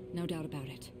 No doubt about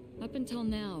it. Up until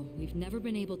now, we've never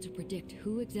been able to predict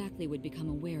who exactly would become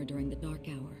aware during the dark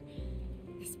hour.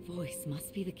 This voice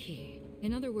must be the key.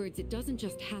 In other words, it doesn't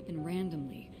just happen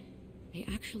randomly. They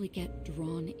actually get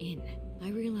drawn in. I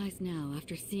realize now,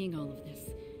 after seeing all of this,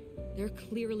 they're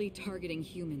clearly targeting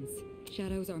humans.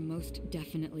 Shadows are most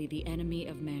definitely the enemy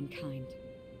of mankind.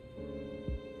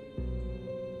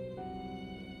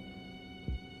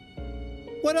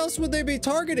 What else would they be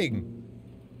targeting?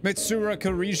 Mitsura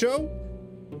Kirijo?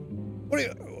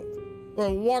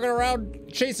 walking around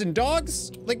chasing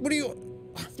dogs? Like, what do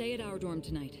you... Stay at our dorm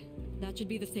tonight. That should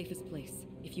be the safest place.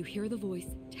 If you hear the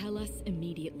voice, tell us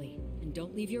immediately. And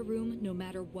don't leave your room no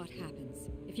matter what happens.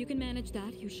 If you can manage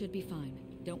that, you should be fine.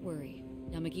 Don't worry.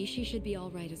 Yamagishi should be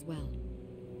all right as well.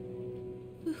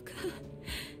 Fuuka.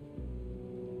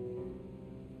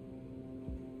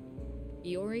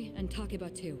 Iori and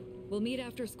Takeba too. We'll meet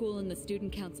after school in the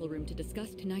student council room to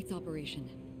discuss tonight's operation.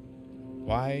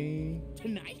 Why?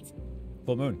 Tonight?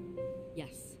 Full moon.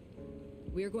 Yes.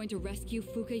 We are going to rescue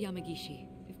Fuuka Yamagishi.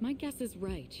 If my guess is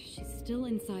right, she's still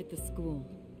inside the school.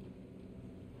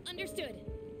 Understood.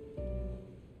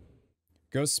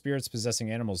 Ghost spirits possessing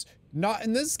animals. Not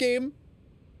in this game.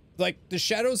 Like, the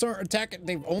shadows aren't attacking.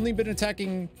 They've only been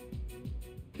attacking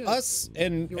us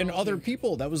and other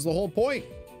people. That was the whole point.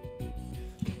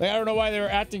 Like, I don't know why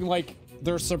they're acting like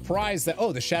they're surprised that,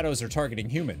 oh, the shadows are targeting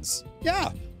humans.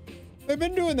 Yeah, they've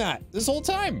been doing that this whole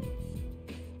time.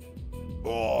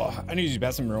 Oh, I need to use the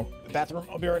bathroom.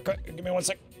 I'll be right back. Give me 1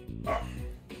 sec.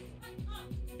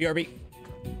 BRB.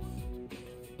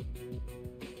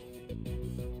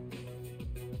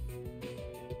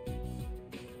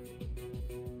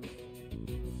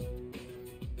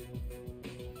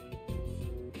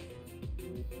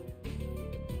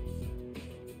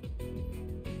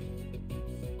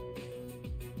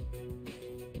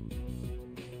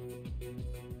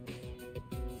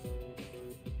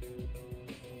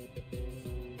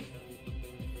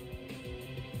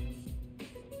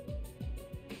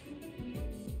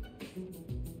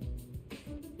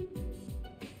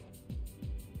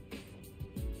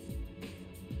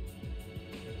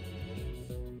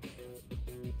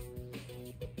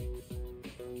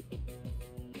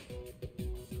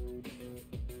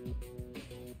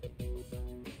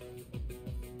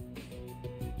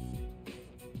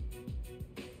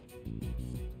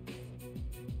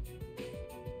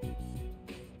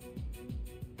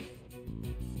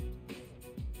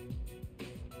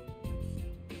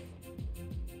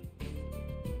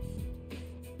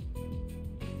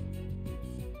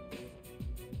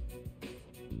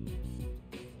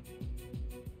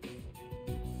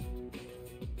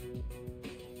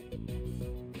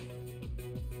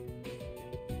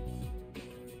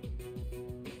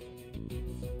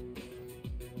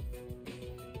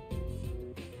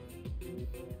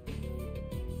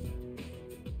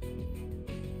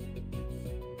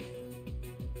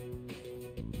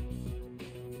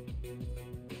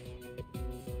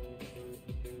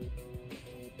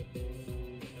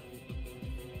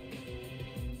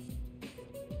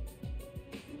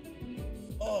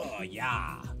 Oh,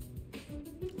 yeah.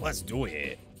 Let's do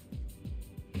it.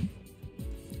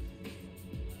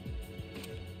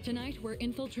 Tonight, we're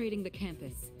infiltrating the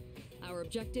campus. Our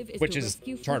objective is Which to is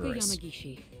rescue Fuuka Tartarus.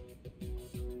 Yamagishi.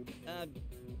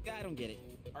 I don't get it.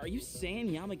 Are you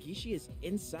saying Yamagishi is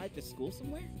inside the school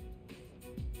somewhere?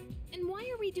 And why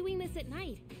are we doing this at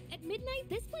night? At midnight,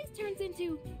 this place turns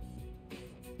into...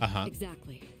 Uh-huh.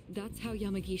 Exactly. That's how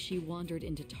Yamagishi wandered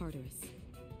into Tartarus.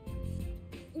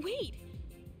 Wait!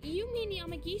 You mean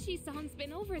Yamagishi-san's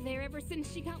been over there ever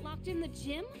since she got locked in the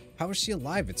gym? How is she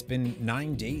alive? It's been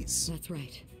 9 days. That's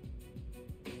right.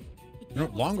 No,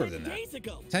 longer 10 than that. days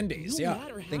ago. 10 days, No yeah.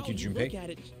 matter Thank how you, look Junpei. at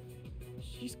it,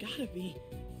 she's gotta be.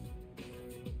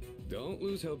 Don't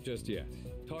lose hope just yet.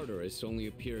 Tartarus only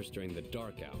appears during the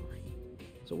dark hour.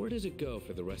 So where does it go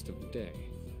for the rest of the day?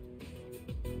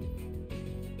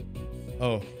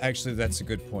 Oh, actually, that's a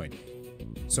good point.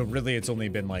 So really, it's only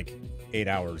been like 8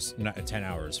 hours, not 10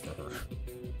 hours for her.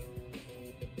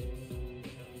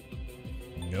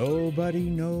 Nobody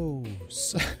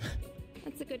knows.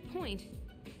 That's a good point.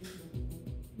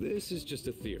 This is just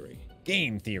a theory.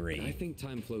 Game I theory. think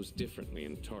time flows differently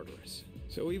in Tartarus.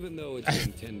 So even though it's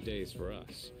been 10 days for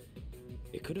us,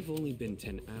 it could have only been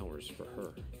 10 hours for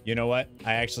her. You know what?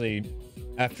 I actually,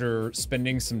 after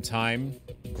spending some time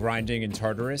grinding in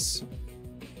Tartarus,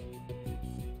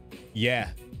 yeah,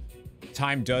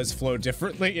 time does flow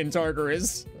differently in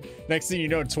Tartarus. Next thing you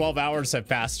know, 12 hours have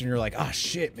passed and you're like, oh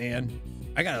shit, man.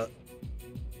 I gotta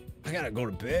go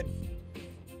to bed.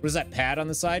 What is that pad on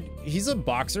the side? He's a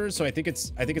boxer, so I think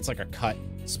it's like a cut.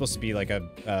 It's supposed to be like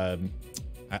a,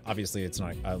 obviously it's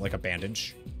not like a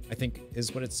bandage, I think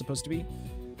is what it's supposed to be.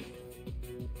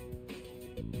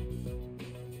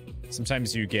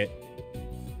 Sometimes you get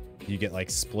like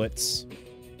splits.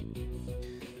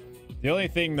 The only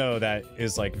thing though that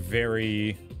is like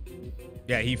very,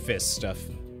 yeah, he fists stuff.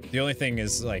 The only thing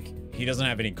is like he doesn't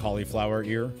have any cauliflower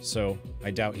ear, so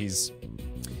I doubt he's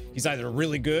either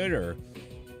really good or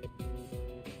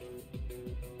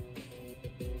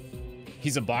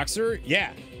he's a boxer.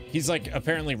 Yeah, he's like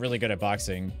apparently really good at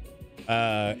boxing.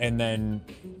 And then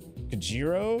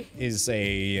Kajiro is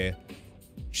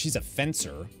she's a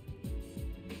fencer.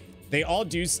 They all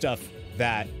do stuff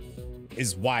that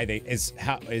is why they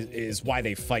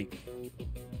fight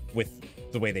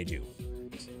with the way they do.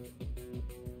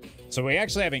 So we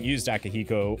actually haven't used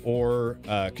Akihiko or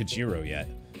Kajiro yet.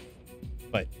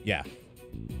 But yeah.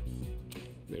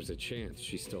 There's a chance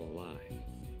she's still alive.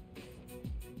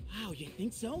 Wow, you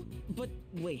think so? But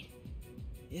wait,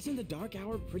 isn't the Dark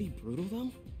Hour pretty brutal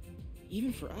though?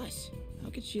 Even for us, how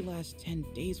could she last 10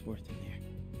 days worth in there?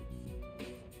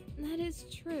 That is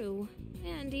true.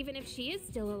 And even if she is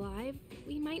still alive,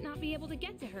 we might not be able to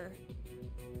get to her.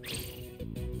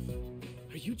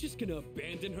 Are you just gonna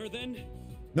abandon her then?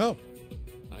 No.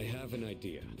 I have an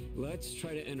idea. Let's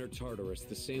try to enter Tartarus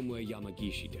the same way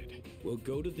Yamagishi did. We'll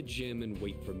go to the gym and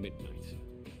wait for midnight.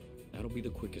 That'll be the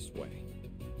quickest way.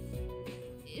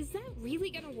 Is that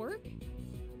really gonna work?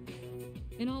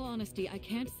 In all honesty, I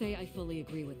can't say I fully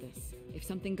agree with this. If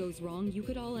something goes wrong, you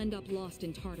could all end up lost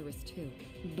in Tartarus too.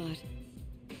 But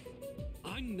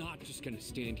I'm not just gonna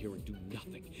stand here and do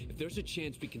nothing. If there's a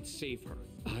chance we can save her,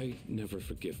 I never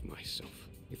forgive myself.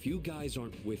 If you guys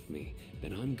aren't with me,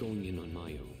 then I'm going in on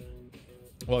my own.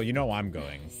 Well, you know I'm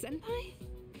going. Senpai?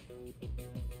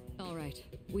 all right,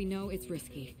 we know it's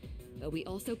risky, but we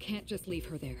also can't just leave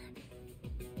her there.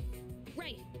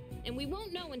 Right, and we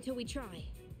won't know until we try.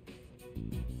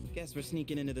 Guess we're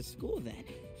sneaking into the school then.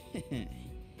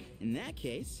 In that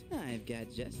case, I've got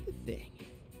just the thing.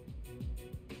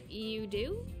 You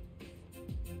do?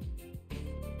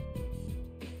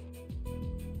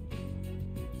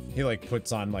 He like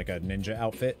puts on like a ninja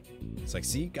outfit. It's like,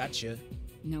 see, gotcha.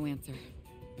 No answer.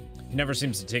 He never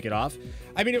seems to take it off.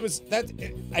 I mean, it was that.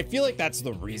 I feel like that's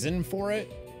the reason for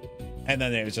it. And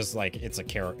then it was just like it's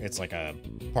like a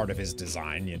part of his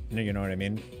design. You know what I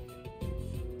mean?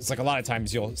 It's like a lot of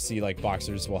times you'll see like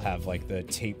boxers will have like the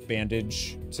tape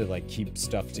bandage to like keep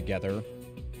stuff together.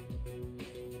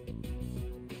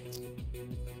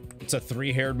 It's a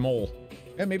 3-haired mole.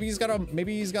 Yeah, maybe he's got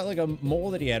like a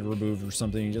mole that he had removed or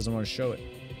something. He doesn't want to show it.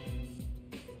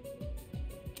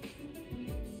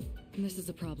 This is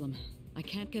a problem. I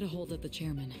can't get a hold of the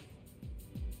chairman.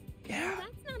 Yeah. Well,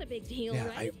 that's not a big deal, Yeah,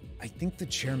 right? I think the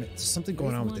chairman. There's something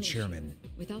going on with the chairman.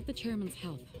 Without the chairman's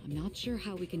help, I'm not sure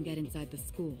how we can get inside the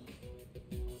school.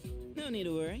 No need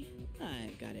to worry.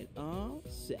 I've got it all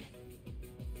set.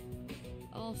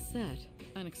 All set.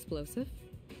 An explosive?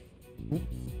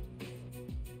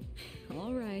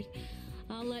 All right.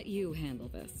 I'll let you handle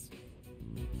this.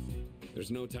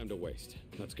 There's no time to waste.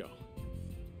 Let's go.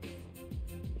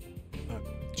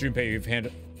 Junpei, you've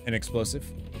handled an explosive?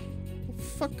 What the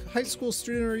fuck high school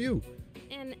student are you?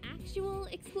 An actual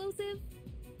explosive?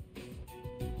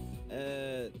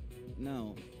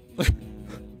 No.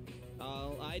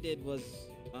 All I did was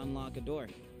unlock a door.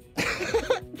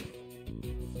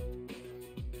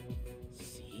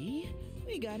 See?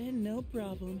 We got in, no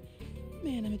problem.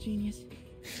 Man, I'm a genius.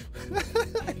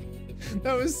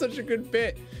 That was such a good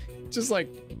bit. Just like,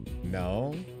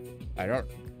 no, I don't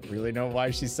really know why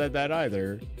she said that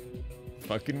either.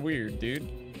 Fucking weird, dude.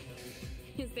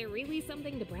 Is there really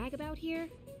something to brag about here?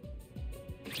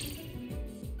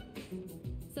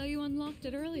 So you unlocked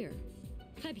it earlier.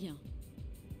 Très bien.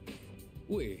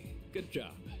 Oui, good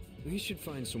job. We should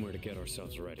find somewhere to get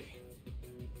ourselves ready.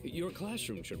 Your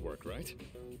classroom should work, right?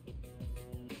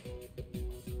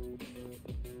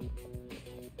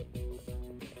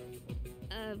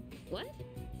 What?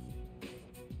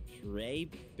 Trey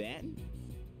Ben?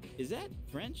 Is that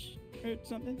French or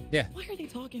something? Yeah. Why are they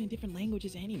talking in different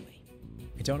languages anyway?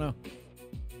 I don't know.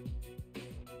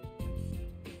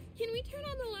 Can we turn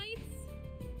on the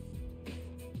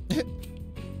lights?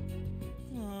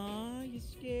 Aw, you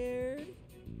scared?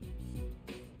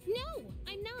 No,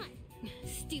 I'm not.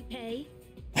 Stupid.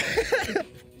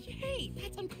 Hey,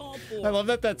 that's uncalled for. I love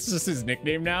that that's just his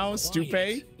nickname now,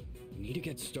 Stupé. We need to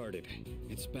get started.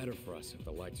 It's better for us if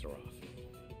the lights are off.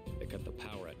 They cut the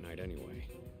power at night anyway.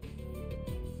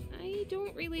 I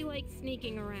don't really like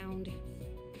sneaking around.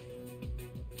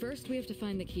 First, we have to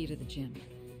find the key to the gym.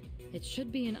 It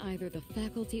should be in either the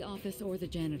faculty office or the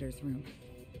janitor's room.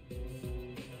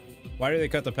 Why do they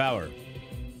cut the power?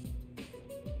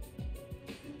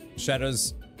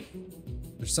 Shadows.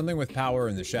 There's something with power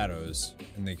in the shadows,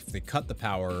 and they cut the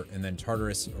power, and then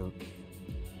Tartarus or.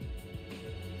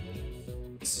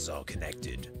 This is all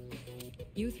connected.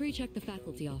 You three check the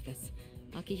faculty office.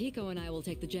 Akihiko and I will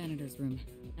take the janitor's room.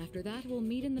 After that, we'll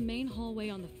meet in the main hallway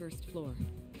on the first floor.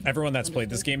 Everyone that's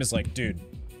played this game is like, dude,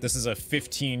 this is a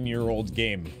 15-year-old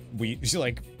game. She's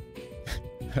like,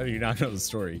 how do you not know the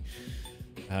story?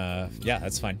 Yeah,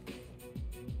 that's fine.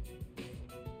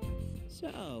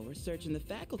 So, we're searching the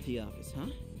faculty office, huh?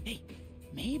 Hey,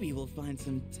 maybe we'll find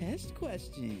some test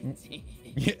questions.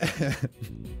 Yeah.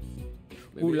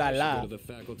 Maybe Ooh la I should la. go to the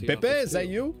faculty Pepe, office is that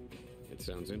too. you? It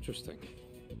sounds interesting.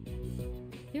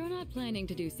 You're not planning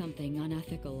to do something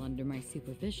unethical under my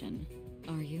supervision,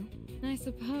 are you? I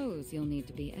suppose you'll need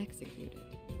to be executed.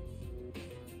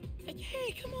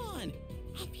 Hey, come on!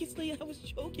 Obviously, I was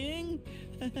joking.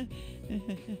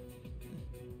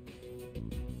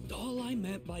 All I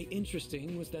meant by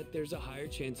interesting was that there's a higher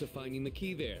chance of finding the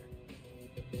key there.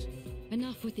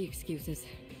 Enough with the excuses.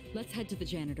 Let's head to the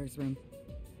janitor's room.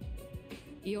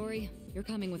 Iori, you're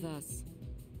coming with us.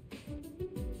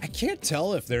 I can't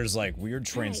tell if there's like weird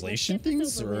translation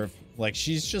things or if like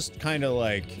she's just kind of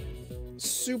like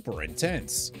super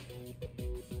intense.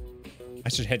 I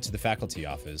should head to the faculty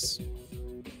office.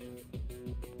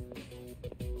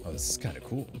 Oh, this is kind of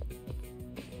cool.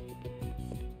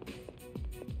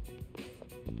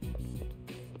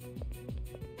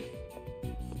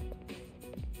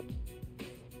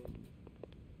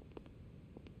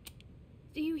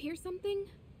 Do you hear something?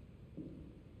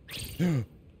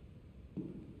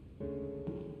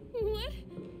 What?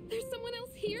 There's someone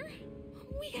else here?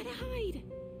 We gotta hide.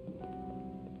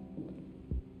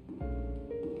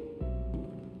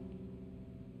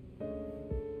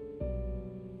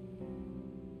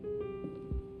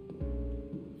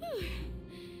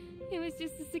 It was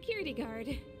just a security guard.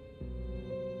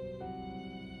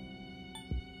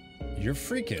 You're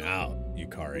freaking out,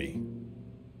 Yukari.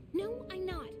 No, I'm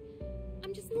not.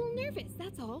 I'm just a little nervous,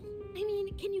 that's all. I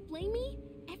mean, can you blame me?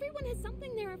 Everyone has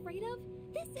something they're afraid of.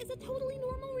 This is a totally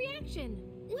normal reaction.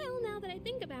 Well, now that I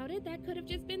think about it, that could have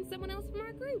just been someone else from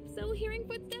our group, so hearing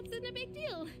footsteps isn't a big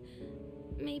deal.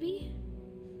 Maybe.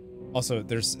 Also,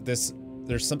 there's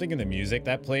something in the music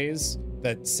that plays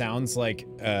that sounds like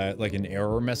an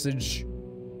error message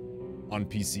on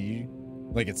PC.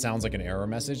 Like it sounds like an error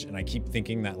message, and I keep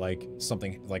thinking that like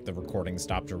something like the recording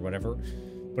stopped or whatever.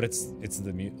 But it's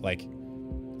the like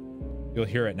you'll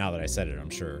hear it now that I said it, I'm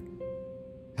sure.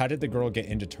 How did the girl get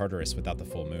into Tartarus without the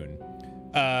full moon?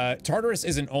 Tartarus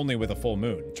isn't only with a full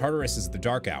moon. Tartarus is the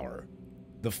dark hour.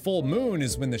 The full moon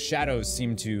is when the shadows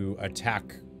seem to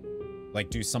attack, like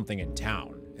do something in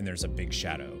town, and there's a big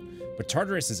shadow. But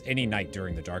Tartarus is any night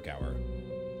during the dark hour.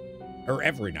 Or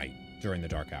every night during the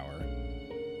dark hour.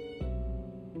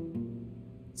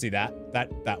 See that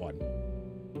one.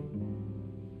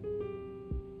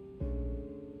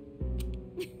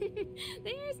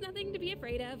 There's nothing to be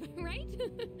afraid of, right?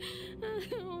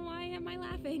 Why am I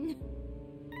laughing?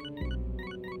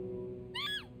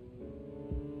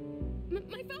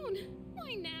 My phone!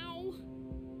 Why now?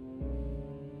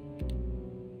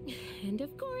 And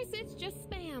of course, it's just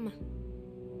spam.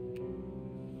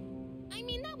 I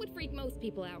mean, that would freak most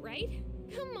people out, right?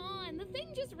 Come on, the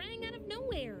thing just rang out of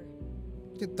nowhere.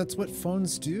 Yeah, that's what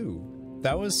phones do.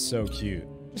 That was so cute.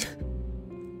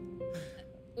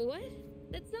 What?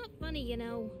 That's not funny, you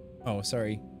know. Oh,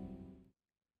 sorry.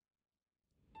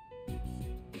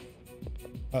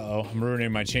 Uh-oh, I'm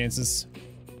ruining my chances.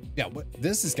 Yeah,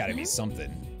 this has got to be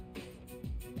something.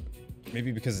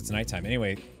 Maybe because it's nighttime.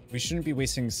 Anyway, we shouldn't be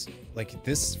wasting... Like,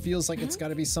 this feels like it's got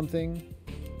to be something.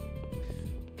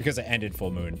 Because it ended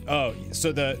full moon. Oh,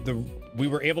 so we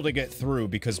were able to get through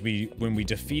because when we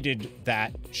defeated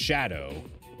that shadow,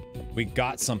 we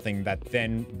got something that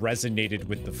then resonated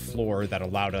with the floor that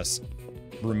allowed us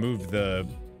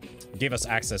gave us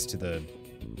access to the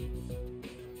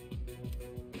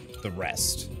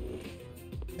rest.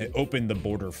 It opened the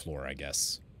border floor, I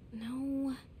guess.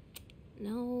 No.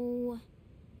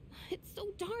 It's so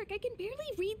dark, I can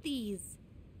barely read these.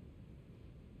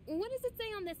 What does it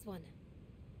say on this one?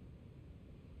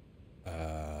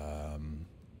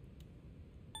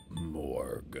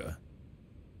 Morgue.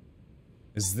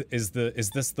 Is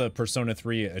this the Persona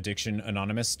 3 Addiction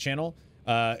Anonymous channel?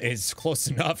 It's close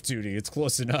enough, Tootie. It's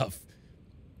close enough.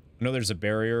 I know there's a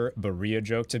Berea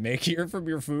joke to make here from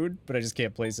your food, but I just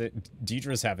can't place it.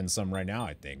 Deidre's having some right now,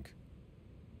 I think.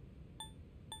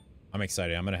 I'm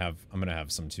excited. I'm gonna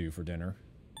have some too for dinner.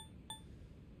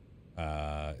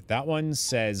 That one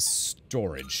says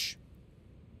storage.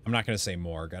 I'm not gonna say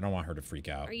morgue. I don't want her to freak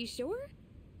out. Are you sure?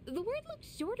 The word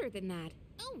looks shorter than that.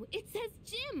 Oh, it says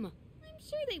gym. I'm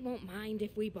sure they won't mind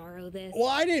if we borrow this. Well,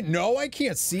 I didn't know. I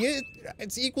can't see it.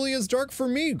 It's equally as dark for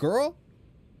me, girl.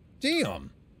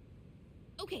 Damn.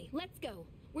 Okay, let's go.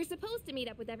 We're supposed to meet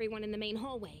up with everyone in the main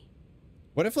hallway.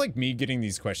 What if, like, me getting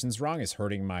these questions wrong is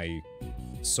hurting my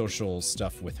social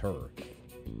stuff with her?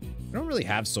 I don't really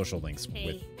have social links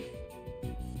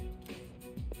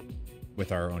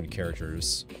with our own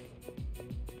characters.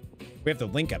 We have the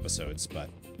link episodes, but...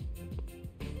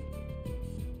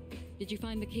 Did you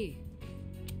find the key?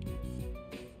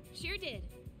 Sure did.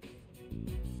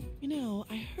 You know,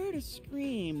 I heard a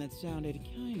scream that sounded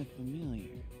kind of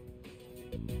familiar.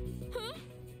 Huh?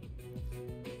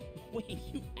 Wait,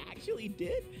 you actually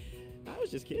did? I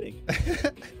was just kidding.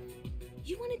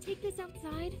 You want to take this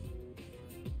outside?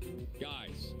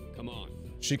 Guys, come on.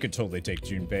 She could totally take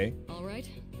Junpei. All right,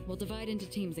 we'll divide into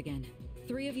teams again.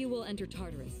 3 of you will enter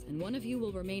Tartarus, and 1 of you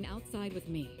will remain outside with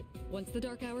me. Once the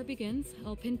dark hour begins,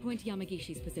 I'll pinpoint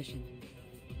Yamagishi's position.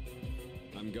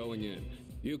 I'm going in.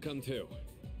 You come too.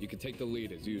 You can take the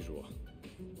lead as usual.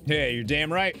 Hey, you're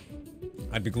damn right.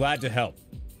 I'd be glad to help.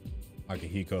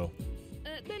 Akihiko.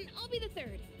 Then I'll be the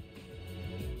 3rd.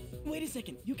 Wait a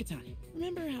second, Yucatan.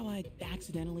 Remember how I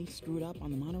accidentally screwed up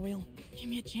on the monorail? Give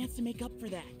me a chance to make up for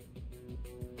that.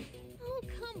 Oh,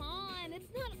 come on.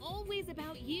 It's not always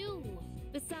about you.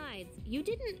 Besides, you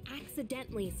didn't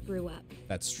accidentally screw up.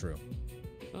 That's true.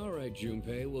 All right,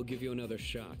 Junpei, we'll give you another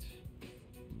shot.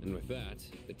 And with that,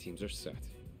 the teams are set.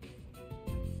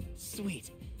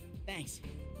 Sweet. Thanks.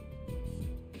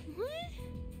 What?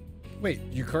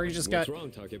 Wait, Yukari just got... What's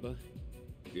wrong, Takeba?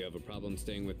 Do you have a problem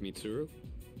staying with Mitsuru?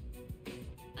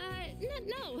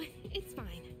 No, it's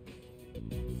fine.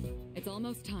 It's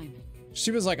almost time.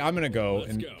 She was like, I'm gonna go.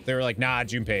 Let's And go. they were like, nah,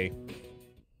 Junpei.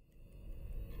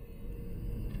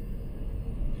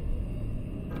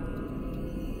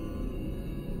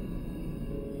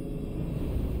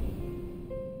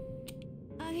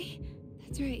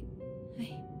 That's right.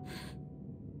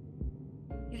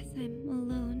 Guess I'm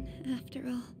alone after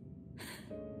all.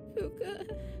 Fuuka.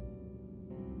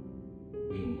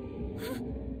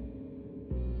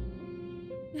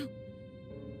 No.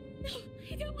 No,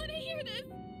 I don't want to hear this.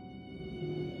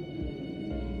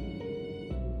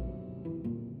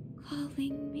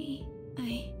 Calling me.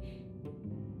 I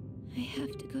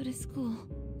have to go to school.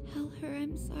 Tell her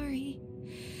I'm sorry.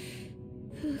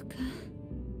 Fuuka.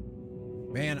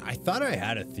 Man, I thought I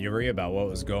had a theory about what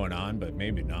was going on, but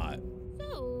maybe not.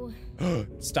 So...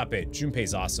 Stop it.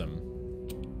 Junpei's awesome.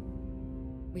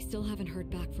 We still haven't heard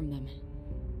back from them.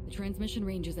 The transmission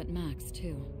range is at max,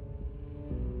 too.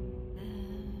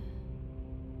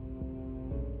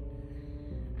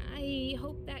 I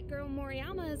hope that girl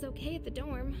Moriyama is okay at the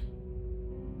dorm.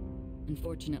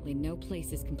 Unfortunately, no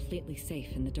place is completely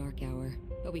safe in the dark hour,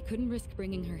 but we couldn't risk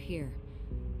bringing her here.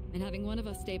 And having one of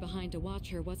us stay behind to watch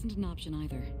her wasn't an option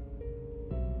either.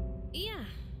 Yeah,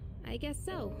 I guess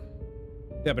so.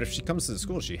 Yeah, but if she comes to the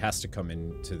school, she has to come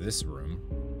into this room,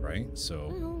 right? So...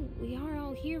 Well, we are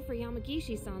all here for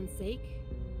Yamagishi-san's sake.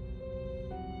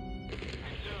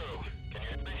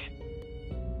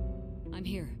 I'm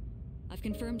here. I've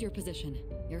confirmed your position.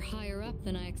 You're higher up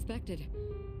than I expected.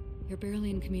 You're barely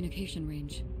in communication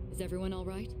range. Is everyone all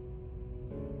right?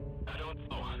 I don't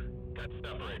know. Got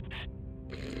separated.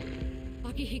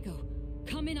 Akihiko!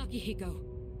 Come in, Akihiko!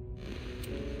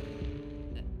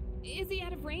 Is he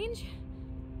out of range?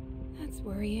 That's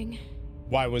worrying.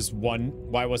 Why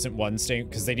wasn't one staying?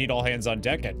 Because they need all hands on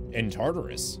deck in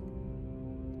Tartarus.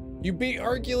 You beat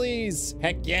Hercules!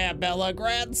 Heck yeah, Bella,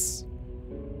 grats!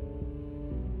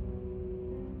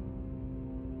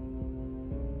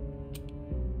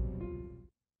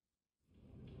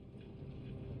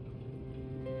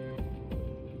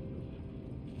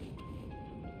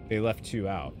 They left 2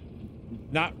 out.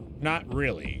 Not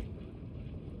really.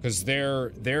 Because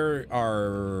there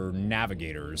are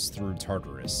navigators through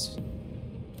Tartarus.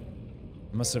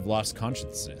 Must have lost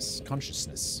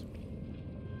consciousness.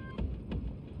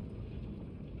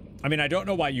 I mean, I don't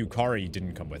know why Yukari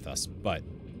didn't come with us, but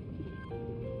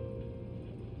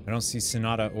I don't see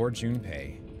Sonata or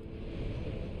Junpei.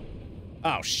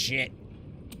 Oh shit.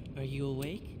 Are you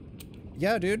awake?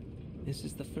 Yeah, dude. This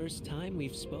is the first time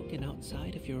we've spoken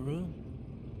outside of your room.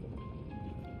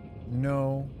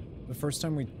 No, the first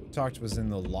time we talked was in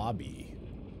the lobby.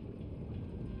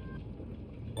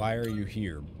 Why are you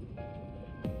here?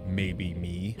 Maybe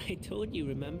me. I told you,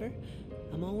 remember?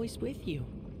 I'm always with you.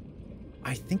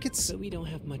 I think it's... But we don't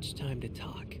have much time to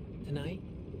talk. Tonight,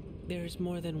 there's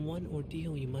more than one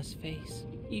ordeal you must face.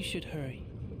 You should hurry.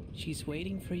 She's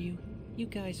waiting for you. You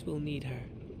guys will need her.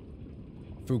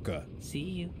 Fuuka. See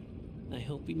you. I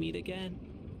hope we meet again.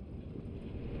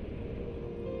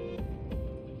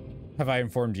 Have I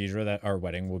informed Deidre that our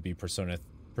wedding will be Persona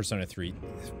 3?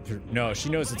 No, she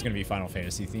knows it's going to be Final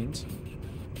Fantasy themed.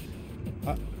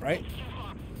 Right?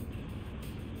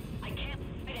 I can't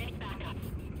find any backup.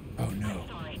 Oh no.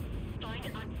 Sorry. Find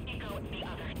Akihiko and the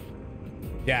others.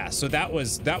 Yeah, so that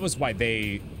was why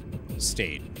they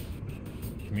stayed.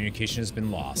 Communication has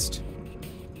been lost.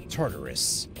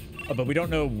 Tartarus. Oh, but we don't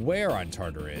know where on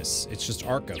Tartarus. It's just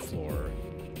Arca floor.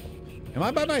 Am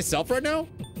I by myself right now?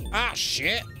 Ah,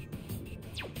 shit.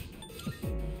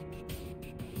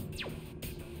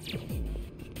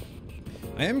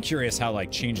 I am curious how,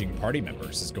 like, changing party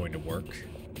members is going to work.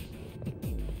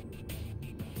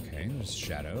 Okay, there's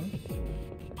Shadow.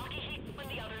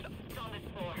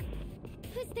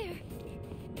 Who's there?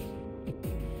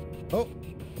 Oh,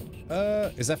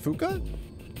 is that Fuuka?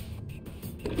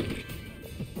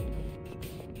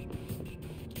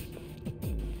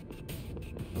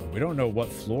 We don't know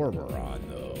what floor we're on,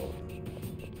 though.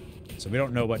 So we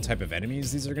don't know what type of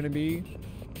enemies these are going to be.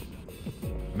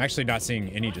 I'm actually not seeing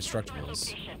any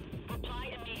destructibles.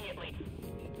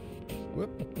 Whoop.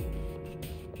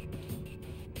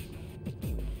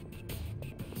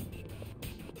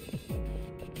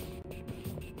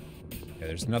 Yeah,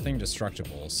 there's nothing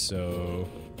destructible, so...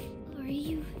 Are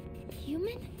you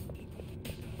human?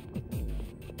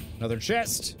 Another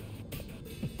chest!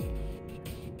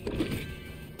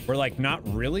 We're, like, not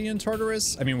really in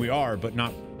Tartarus. I mean, we are, but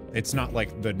not... It's not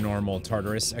like the normal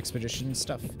Tartarus expedition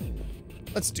stuff.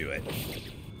 Let's do it.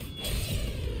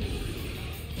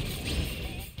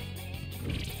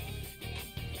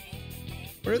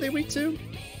 What are they weak to?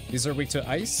 These are weak to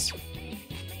ice?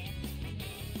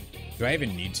 Do I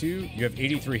even need to? You have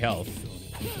 83 health.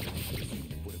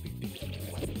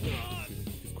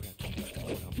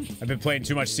 I've been playing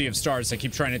too much Sea of Stars. I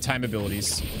keep trying to time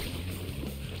abilities.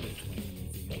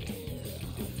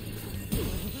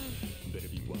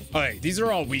 Alright, these are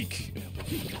all weak.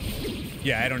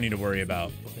 Yeah, I don't need to worry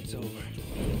about. It's over.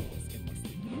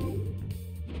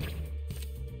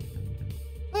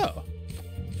 Oh.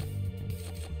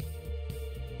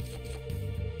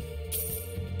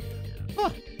 Huh.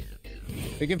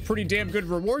 They give pretty damn good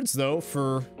rewards, though,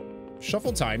 for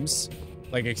shuffle times.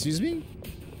 Like, excuse me?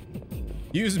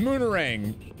 Use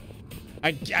Moonerang.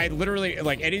 I literally,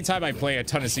 like, anytime I play a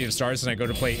ton of Sea of Stars and I go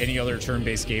to play any other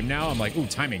turn-based game now, I'm like, ooh,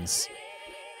 timings.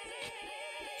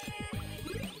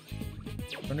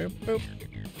 Boop, boop.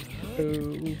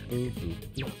 Boop, boop,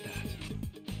 boop. Not that.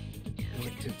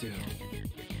 What to do?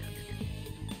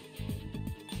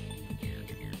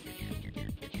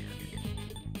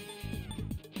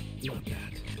 Not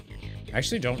that. I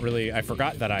actually don't really... I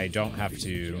forgot that I don't have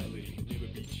to...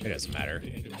 It doesn't matter.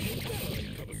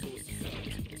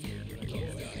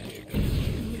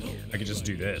 I could just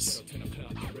do this.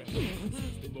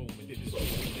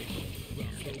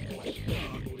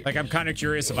 Like, I'm kind of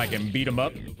curious if I can beat him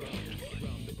up.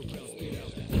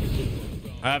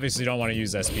 I obviously don't want to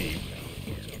use SP.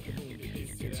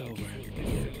 It's over.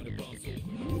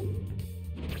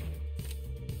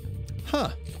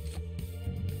 Huh.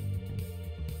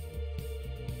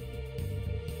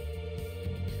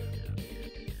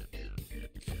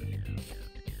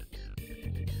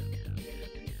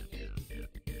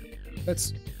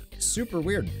 That's super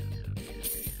weird.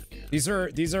 These are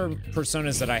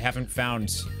personas that I haven't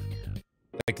found.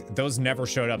 Like, those never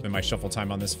showed up in my shuffle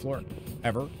time on this floor.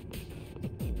 Ever.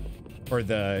 Or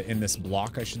in this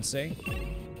block, I should say.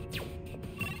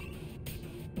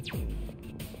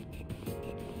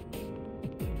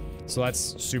 So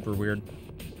that's super weird.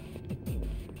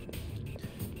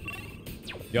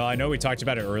 Y'all, I know we talked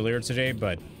about it earlier today,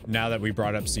 but now that we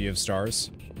brought up Sea of Stars,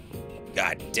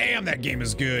 god damn, that game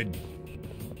is good.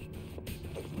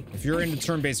 If you're into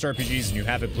turn-based RPGs and you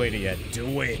haven't played it yet,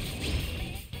 do it.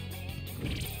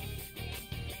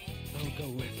 I'll go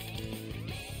with.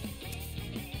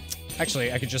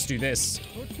 Actually, I could just do this.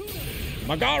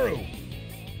 Magaru!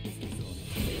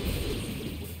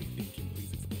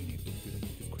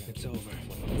 It's over.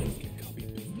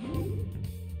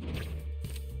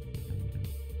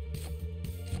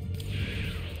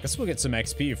 Guess we'll get some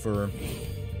XP for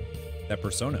that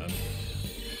persona.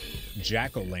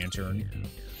 Jack-o'-lantern.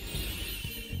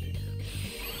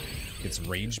 Gets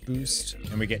rage boost,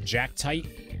 and we get Jack Tight.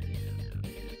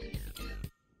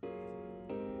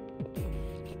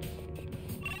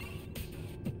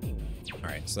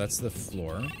 Alright, so that's the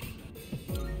floor.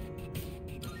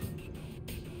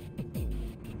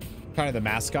 Kind of the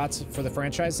mascots for the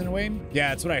franchise in a way. Yeah,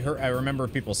 that's what I heard. I remember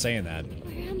people saying that.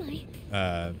 Where am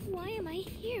I? Why am I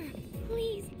here?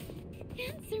 Please,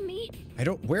 answer me.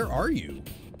 Where are you?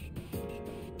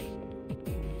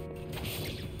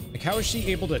 Like, how is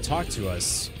she able to talk to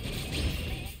us?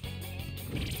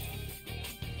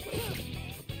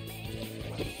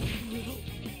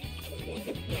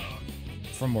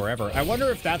 From wherever. I wonder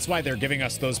if that's why they're giving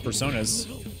us those personas.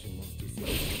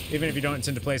 Even if you don't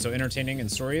intend to play, so entertaining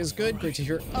and story is good. Great to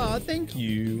hear. Thank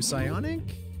you, Psionic.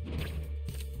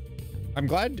 I'm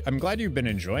glad you've been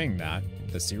enjoying that,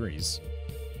 the series.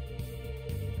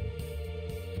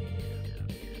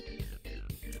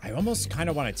 I almost kind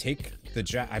of want to take make the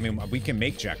Jack... I mean, we can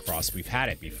make Jack Frost. We've had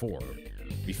it before.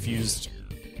 We fused...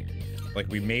 Like,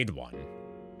 we made one.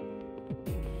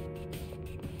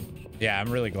 Yeah,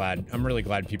 I'm really glad. I'm really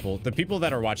glad people... The people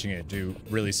that are watching it do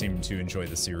really seem to enjoy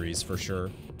the series, for sure.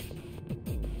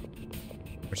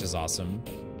 Which is awesome.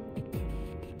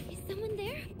 Is someone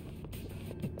there?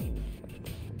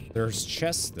 There's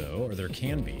chests, though, or there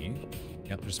can be.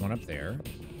 Yep, there's one up there.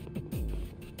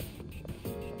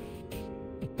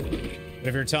 But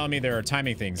if you're telling me there are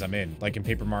timing things, I'm in. Like in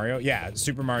Paper Mario? Yeah,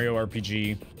 Super Mario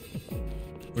RPG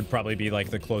would probably be like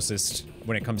the closest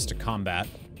when it comes to combat.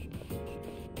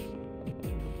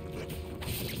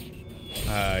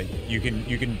 You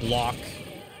can block,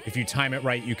 if you time it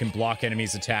right, you can block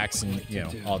enemies' attacks and, you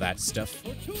know, all that stuff.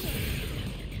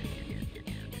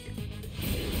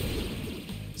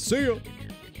 See ya!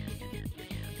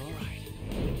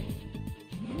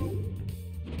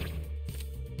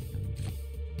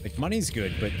 Like, money's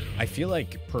good, but I feel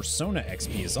like Persona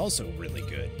XP is also really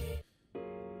good.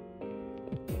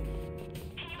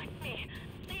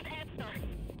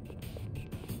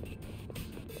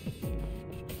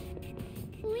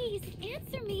 Please,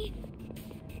 answer me.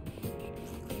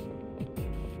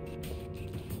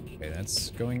 Okay,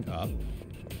 that's going up.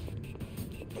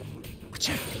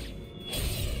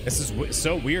 This is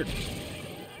so weird.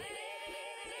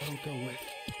 I'll go with.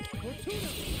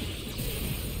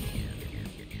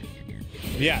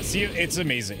 Yeah, see, it's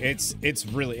amazing. It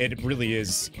really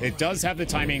is. It does have the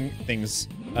timing things,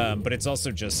 but it's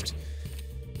also just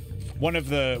one of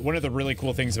the really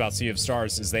cool things about Sea of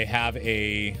Stars is they have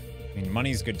a. I mean,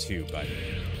 money's good too, but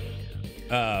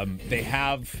they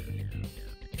have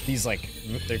these, like,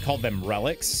 they call them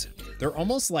relics. They're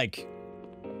almost like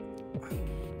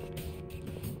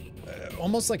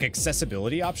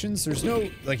accessibility options. There's no,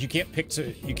 like, you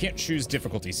can't choose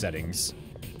difficulty settings,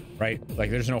 right? Like,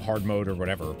 there's no hard mode or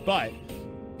whatever, but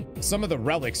some of the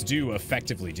relics do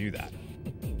effectively do that,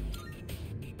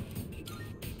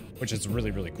 which is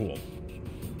really, really cool.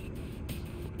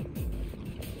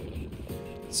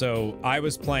 So I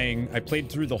played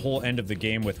through the whole end of the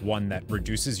game with one that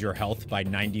reduces your health by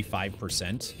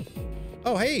 95%.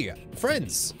 Oh, hey,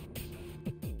 friends.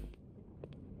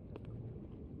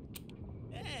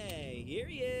 Hey, here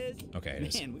he is. Okay.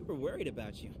 Man, we were worried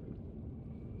about you.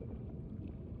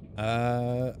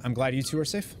 I'm glad you two are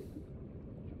safe.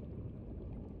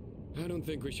 I don't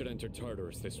think we should enter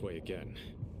Tartarus this way again.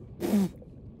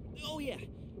 Oh, yeah.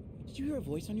 Did you hear a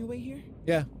voice on your way here?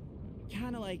 Yeah.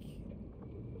 Kind of like...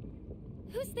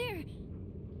 Who's there?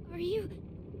 Are you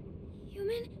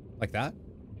human? Like that?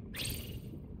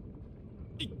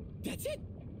 That's it.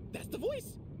 That's the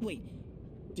voice. Wait,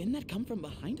 didn't that come from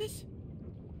behind us?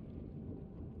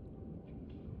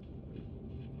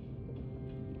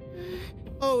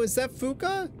 Oh, is that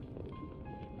Fuuka?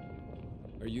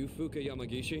 Are you Fuuka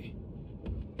Yamagishi?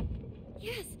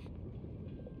 Yes.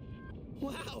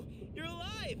 Wow, you're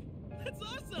alive. That's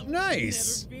awesome.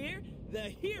 Nice. Never fear, the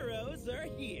heroes are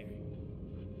here.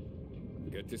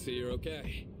 Good to see you're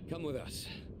okay. Come with us.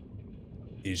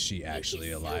 Is she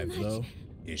actually so alive, much. though?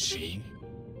 Is she?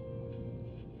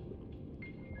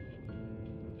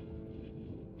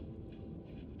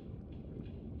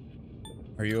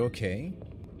 Are you okay?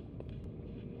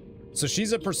 So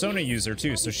she's a Persona user,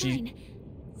 too, so she... Fine.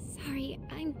 Sorry,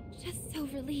 I'm just so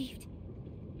relieved.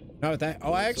 No, that...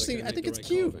 Oh, I think it's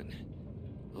cute.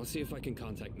 I'll see if I can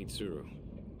contact Mitsuru.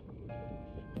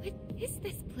 What is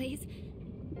this place?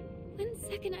 One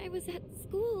second I was at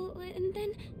school, and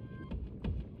then...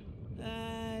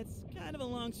 It's kind of a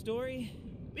long story.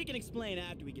 We can explain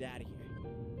after we get out of here.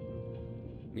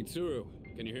 Mitsuru,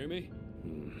 can you hear me?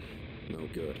 No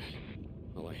good.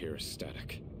 All I hear is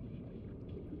static.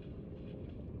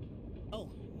 Oh,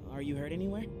 are you hurt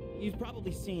anywhere? You've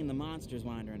probably seen the monsters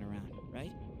wandering around,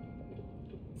 right?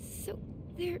 So,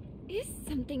 there is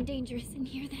something dangerous in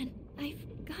here then. I've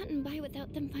gotten by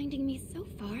without them finding me so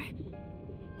far.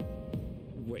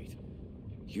 Wait,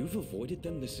 you've avoided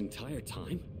them this entire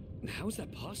time? How is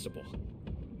that possible?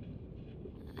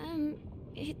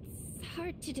 It's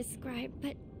hard to describe,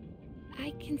 but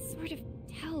I can sort of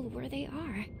tell where they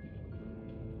are.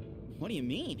 What do you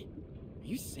mean? Are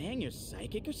you saying you're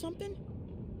psychic or something?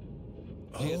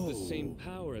 She has the same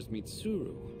power as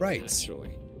Mitsuru. Right.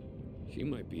 Actually, she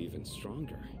might be even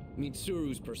stronger.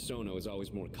 Mitsuru's persona is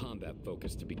always more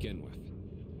combat-focused to begin with.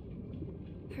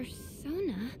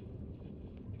 Persona?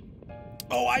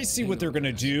 Oh, I see what they're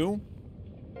gonna do.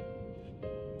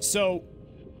 So...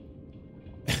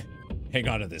 hang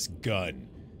on to this gun.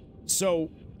 So,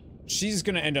 she's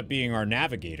gonna end up being our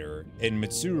navigator, and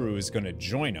Mitsuru is gonna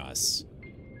join us.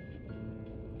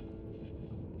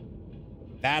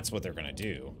 That's what they're gonna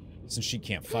do, since she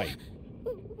can't fight.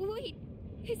 Wait,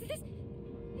 is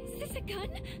this a gun?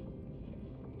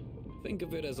 Think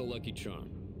of it as a lucky charm.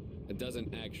 It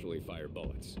doesn't actually fire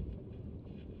bullets.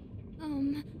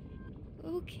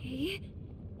 Okay.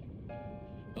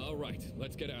 All right,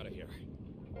 let's get out of here.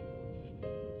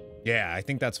 Yeah, I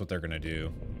think that's what they're gonna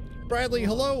do. Bradley,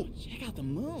 hello! Check out the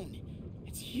moon.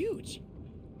 It's huge.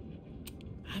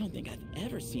 I don't think I've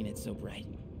ever seen it so bright.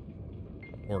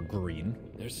 Or green.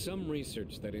 There's some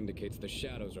research that indicates the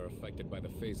shadows are affected by the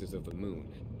phases of the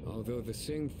moon, although the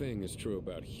same thing is true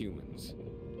about humans.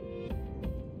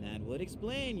 That would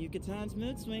explain Yucatan's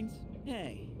mood swings.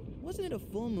 Hey, wasn't it a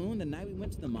full moon the night we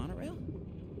went to the monorail?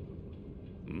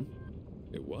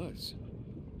 It was.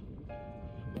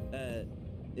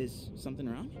 Is something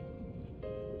wrong?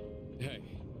 Hey,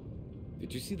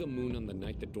 did you see the moon on the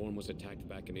night the dorm was attacked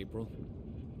back in April?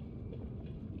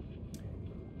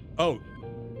 Oh.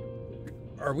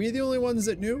 Are we the only ones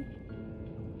that knew?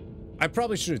 I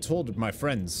probably should have told my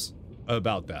friends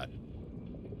about that.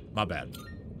 My bad.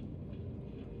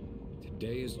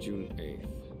 Today is June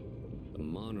 8th. The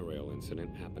monorail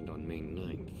incident happened on May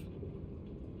 9th.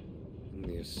 And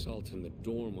the assault in the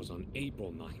dorm was on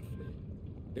April 9th.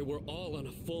 They were all on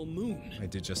a full moon. I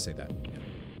did just say that. Yeah.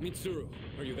 Mitsuru,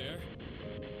 are you there?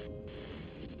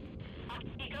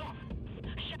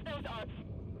 Shadows are...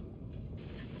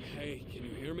 Hey, can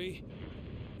you hear me?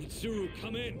 Mitsuru,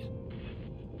 come in!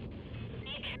 Be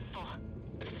careful.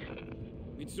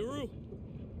 Mitsuru?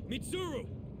 Mitsuru!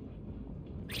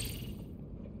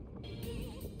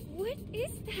 What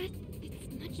is that? It's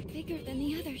much bigger than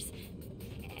the others.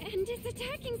 And it's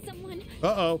attacking someone.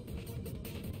 Uh-oh.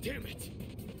 Damn it!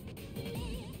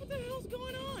 What the hell's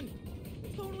going on?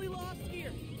 Totally lost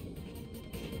here.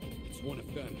 It's one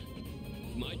of them.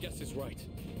 My guess is right.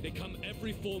 They come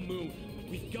every full moon.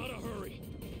 We've gotta hurry.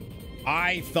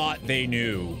 I thought they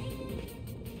knew.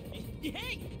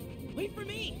 Hey! Wait for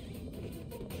me!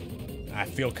 I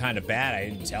feel kind of bad I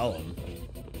didn't tell them.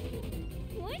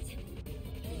 What?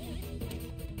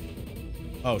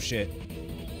 Oh, shit.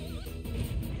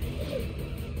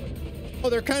 Oh,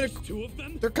 they're kind of... Two of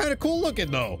them? They're kind of cool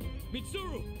looking, though.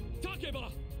 Mitsuru!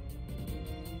 Takeba!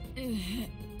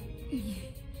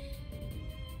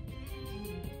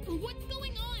 What's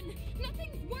going on?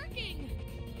 Nothing's working!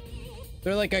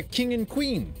 They're like a king and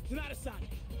queen. Sonata-san,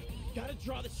 gotta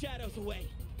draw the shadows away.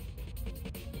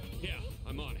 Yeah,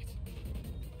 I'm on it.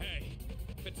 Hey,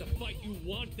 if it's a fight you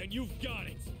want, then you've got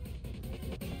it!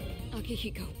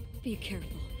 Akihiko, be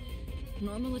careful.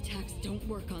 Normal attacks don't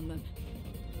work on them.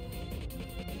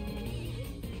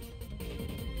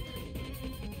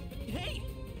 Hey!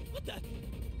 What the?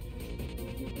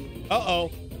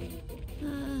 Uh-oh.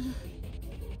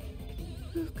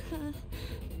 Fuuka.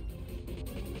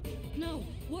 No,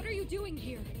 what are you doing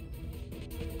here?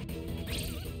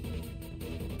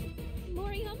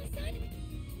 Moriyama-san?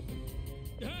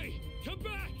 Hey, come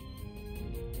back!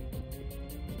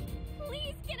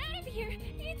 Please get out of here!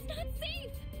 It's not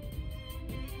safe!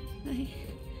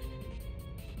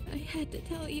 I had to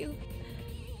tell you.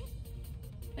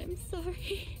 I'm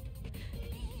sorry.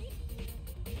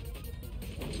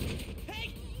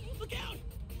 Hey! Look out!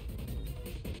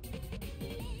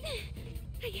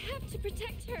 I have to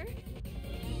protect her.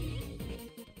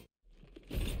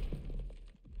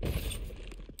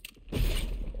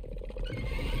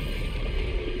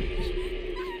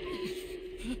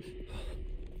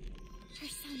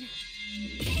 Persona.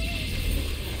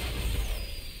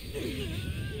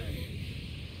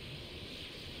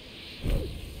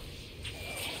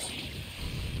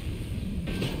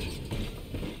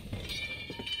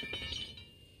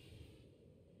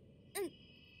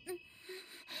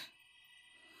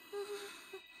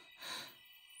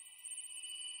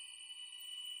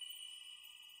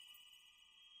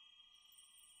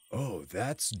 Oh,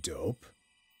 that's dope.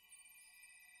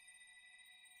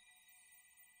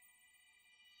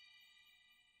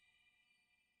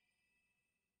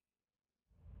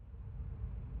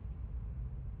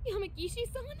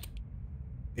 Yamagishi-san?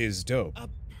 Is dope. A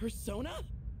persona?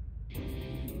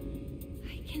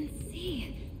 I can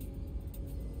see.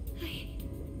 I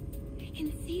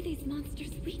can see these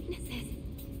monsters' weaknesses.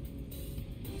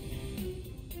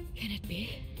 Can it be?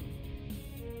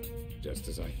 Just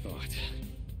as I thought.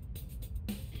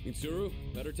 Mitsuru,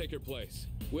 let her take your place.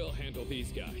 We'll handle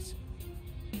these guys.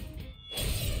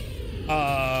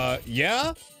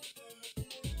 Yeah?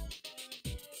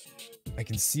 I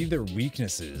can see their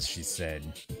weaknesses, she said.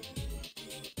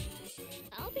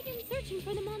 I'll begin searching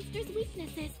for the monster's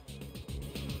weaknesses.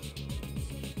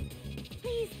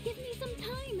 Please, give me some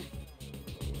time.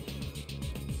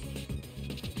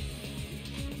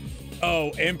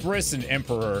 Oh, Empress and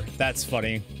Emperor. That's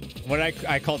funny. When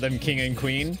I call them King and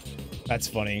Queen, that's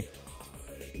funny.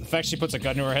 The fact she puts a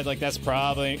gun to her head like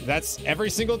that's every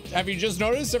single, have you just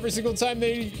noticed? Every single time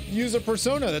they use a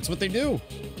persona, that's what they do.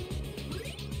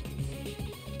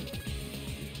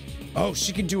 Oh,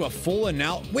 she can do a full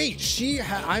wait, she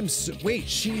has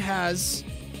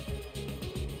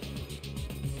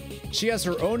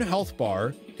her own health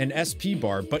bar and SP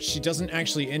bar, but she doesn't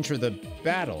actually enter the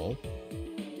battle.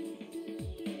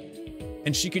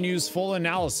 And she can use full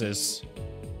analysis.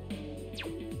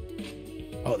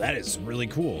 Oh, that is really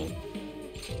cool.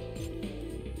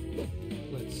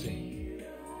 Let's see.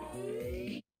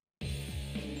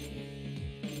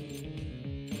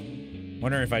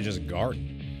 Wondering if I just guard.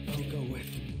 I'll go with.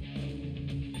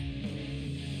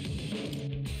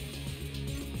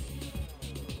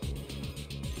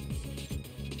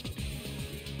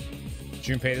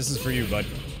 Junpei, this is for you, bud.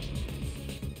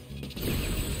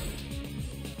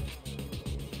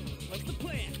 What's the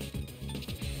plan?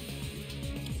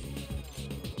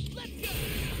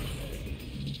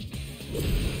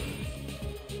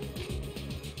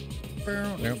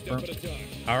 Let's go.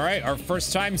 All right, our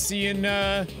first time seeing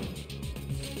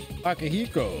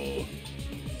Akihiko.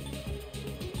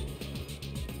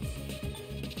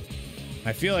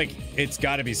 I feel like it's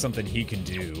got to be something he can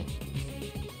do.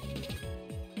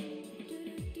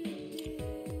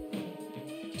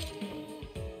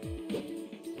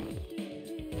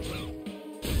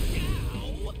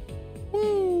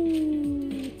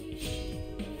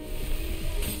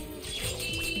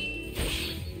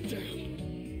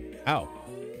 Ow.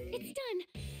 It's done.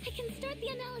 I can start the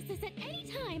analysis at any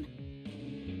time.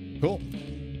 Cool.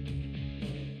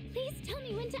 Please tell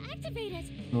me when to activate it.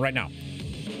 Right now.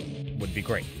 Would be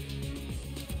great.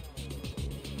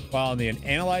 While on the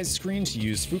analyze screen to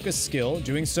use Fuuka's skill,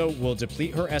 doing so will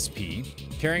deplete her SP.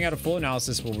 Carrying out a full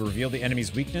analysis will reveal the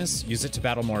enemy's weakness, use it to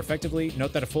battle more effectively.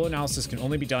 Note that a full analysis can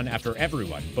only be done after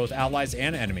everyone, both allies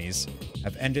and enemies,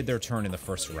 have ended their turn in the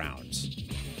first round.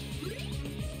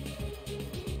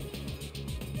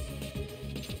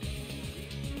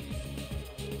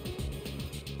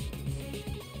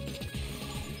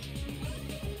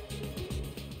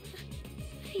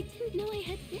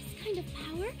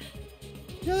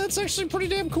 Yeah, that's actually pretty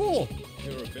damn cool.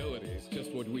 Your ability is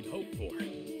just what we'd hoped for.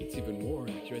 It's even more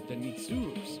accurate than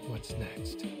Mitsuru's. What's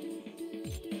next?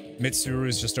 Mitsuru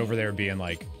is just over there being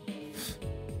like,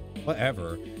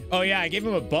 whatever. Oh yeah, I gave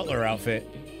him a butler outfit.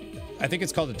 I think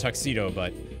it's called a tuxedo,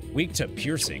 but weak to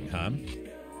piercing, huh?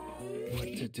 What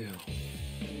to do?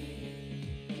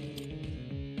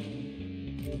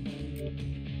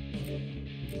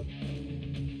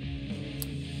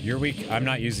 You're weak. I'm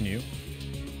not using you.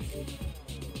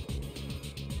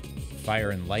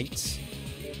 Fire and light.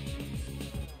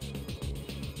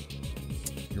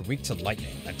 You're weak to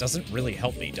lightning. That doesn't really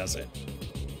help me, does it?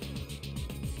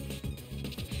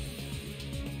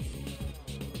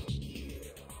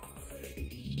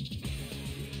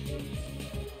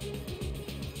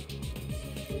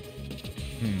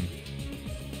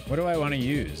 What do I want to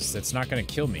use that's not going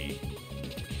to kill me?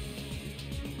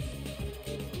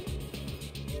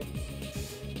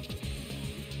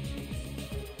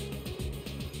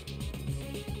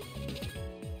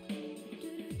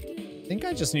 I think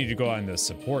I just need to go on the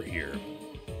support here.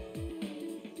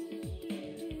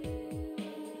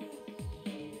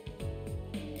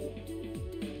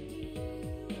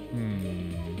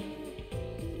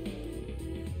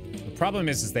 The problem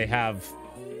is they have...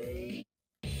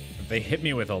 If they hit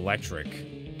me with electric,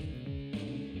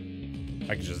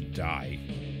 I could just die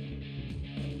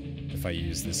if I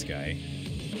use this guy.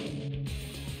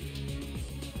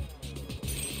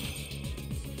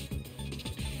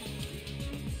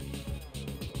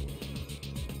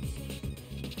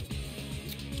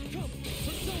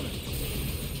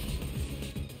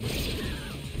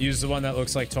 Use the one that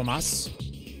looks like Tomas.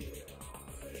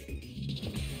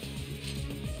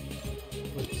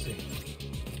 Let's see.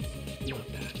 Not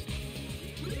bad.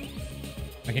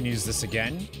 I can use this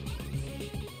again.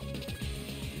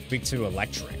 Weak to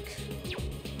electric.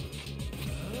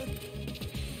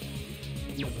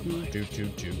 Never mind. Do.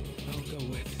 I'll go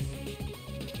with.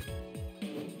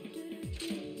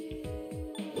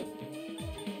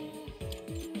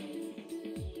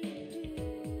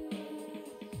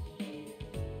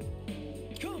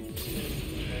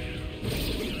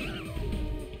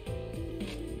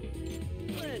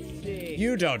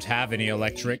 You don't have any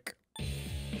electric.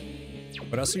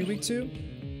 What else are you weak to?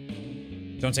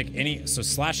 Don't take any, so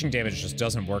slashing damage just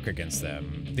doesn't work against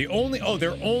them. The only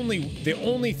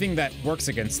thing that works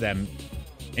against them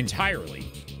entirely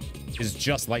is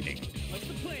just lightning. What's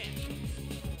the plan?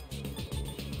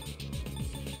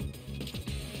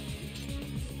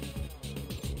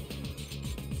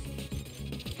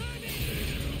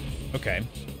 Okay.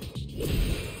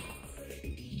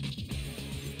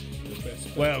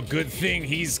 Well, good thing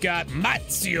he's got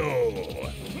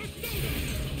Mazio.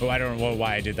 Oh, I don't know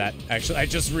why I did that. Actually, I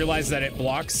just realized that it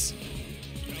blocks.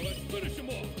 Now let's finish him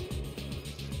off.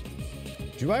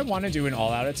 Do I want to do an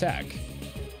all-out attack?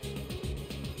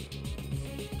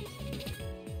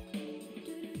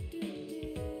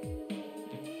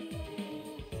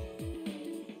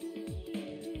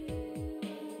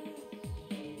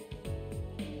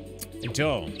 I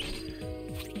don't.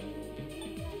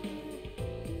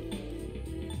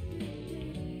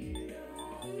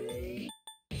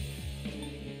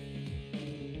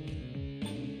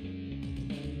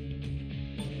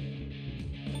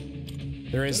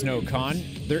 There is no con.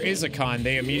 There is a con.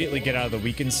 They immediately get out of the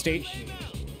weakened state.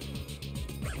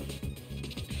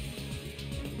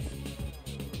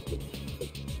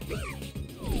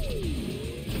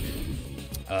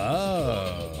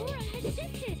 Oh. Aura had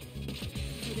shifted.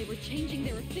 So they were changing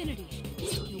their affinity.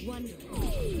 No wonder.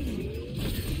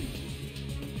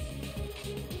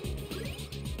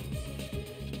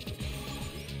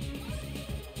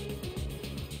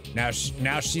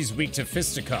 Now she's weak to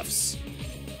fisticuffs.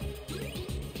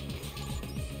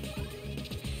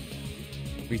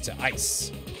 Weak to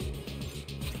ice.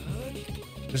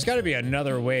 There's got to be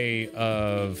another way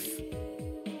of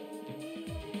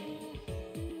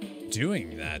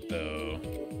doing that, though.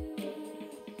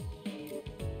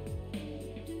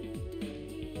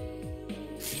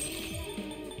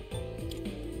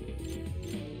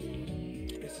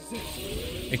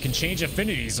 It can change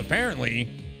affinities, apparently.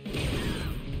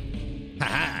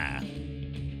 Haha.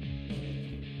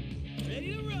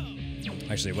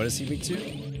 Actually, what is he weak to?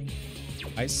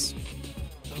 Ice.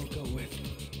 I'll go with.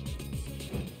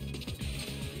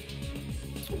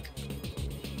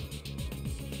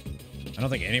 I don't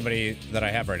think anybody that I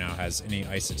have right now has any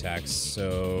ice attacks,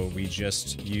 so we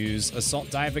just use Assault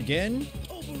Dive again.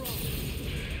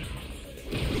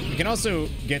 We can also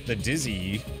get the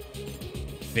dizzy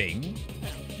thing.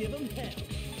 Give him hell.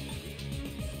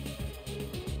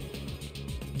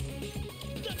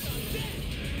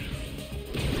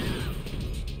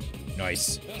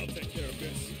 Nice. I'll take care of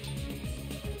this.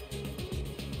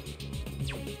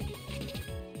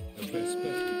 The best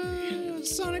bet.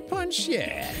 Sonic Punch,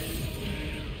 yeah.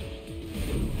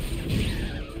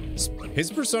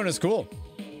 His persona's cool.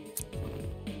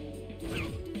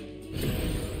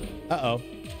 Uh-oh.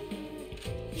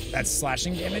 That's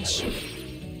slashing damage.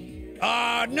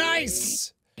 Ah,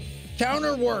 nice!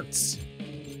 Counter worked.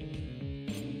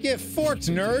 Get forked,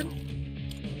 nerd.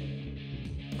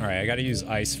 All right, I gotta use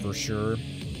ice for sure.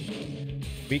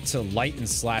 Weak to light and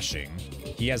slashing.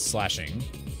 He has slashing.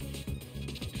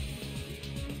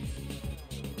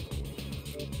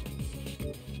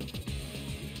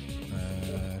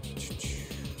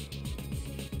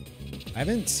 I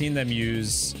haven't seen them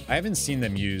use. I think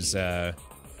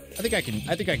I can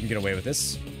get away with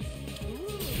this.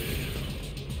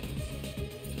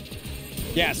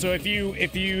 Yeah. So if you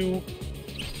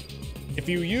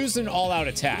use an all-out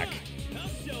attack.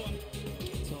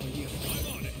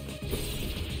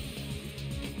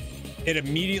 It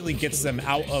immediately gets them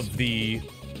out of the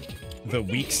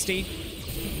weak state.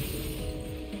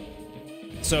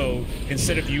 So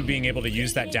instead of you being able to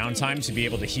use that downtime to be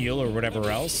able to heal or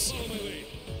whatever else.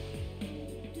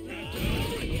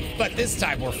 But this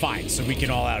time we're fine, so we can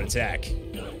all out attack.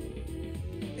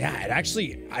 Yeah, it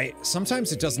actually,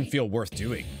 sometimes it doesn't feel worth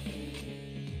doing.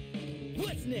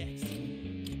 What's next?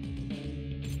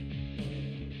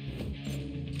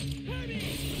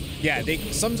 Yeah,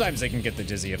 sometimes they can get the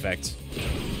dizzy effect.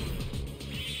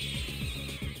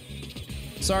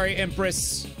 Sorry,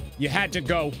 Empress. You had to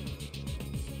go.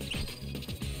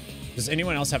 Does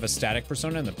anyone else have a static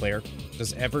persona in the player?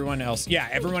 Does everyone else? Yeah,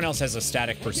 everyone else has a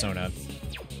static persona.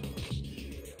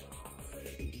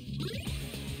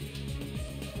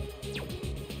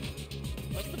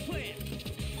 What's the plan?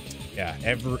 Yeah,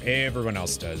 everyone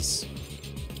else does.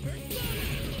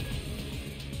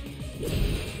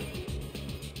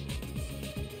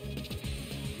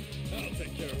 I'll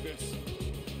take care of this.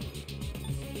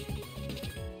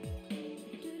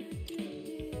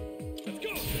 Let's go.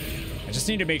 I just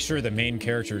need to make sure the main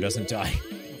character doesn't die.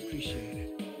 Appreciate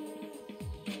it.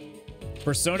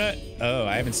 Persona. Oh,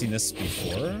 I haven't seen this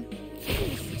before.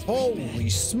 Holy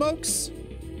smokes!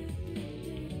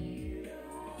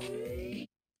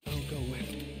 I'll go with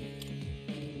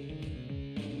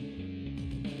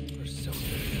Persona.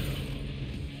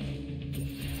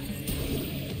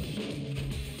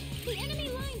 The enemy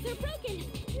lines are broken.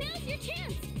 Now's your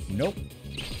chance. Nope.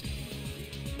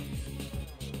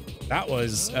 That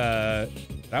was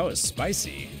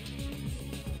spicy.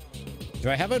 Do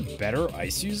I have a better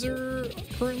ice user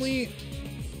currently?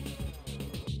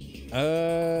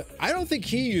 I don't think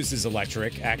he uses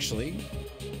electric, actually.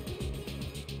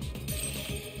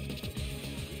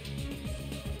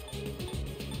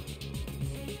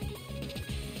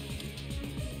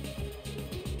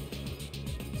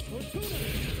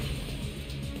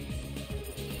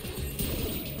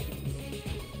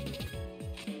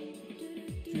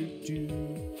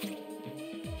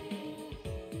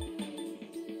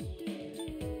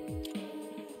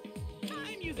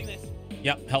 I'm using this.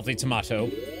 Yep, healthy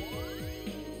tomato.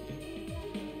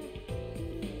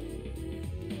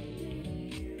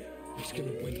 Who's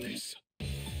gonna win this?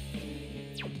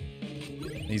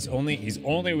 He's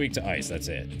only weak to ice. That's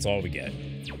it. That's all we get.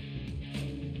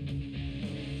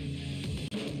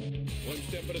 One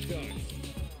step at a time.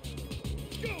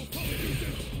 Go,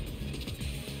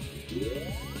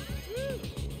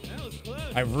 That was close.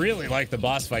 I really like the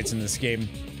boss fights in this game.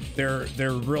 They're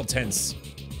real tense.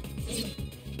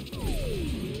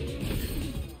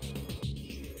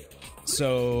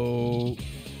 So,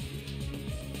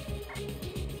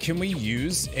 can we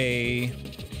use a...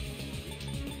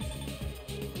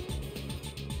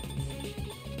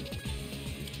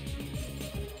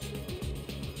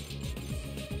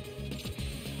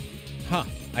 Huh,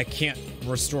 I can't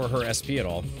restore her SP at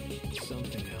all.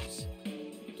 Something else.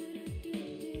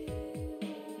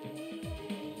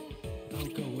 I'll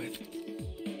go with.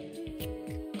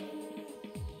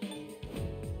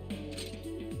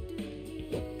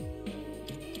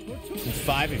 And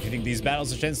 5, if you think these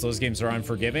battles are tense, those games are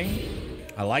unforgiving.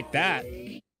 I like that.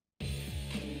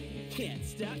 Can't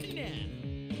stop me now.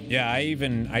 Yeah,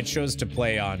 I chose to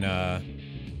play on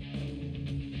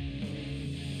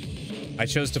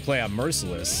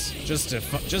Merciless just to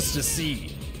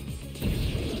see.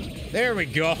 There we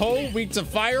go. Weak to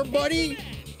fire, buddy.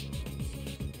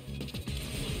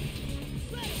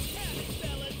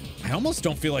 I almost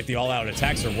don't feel like the all-out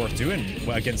attacks are worth doing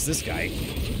against this guy.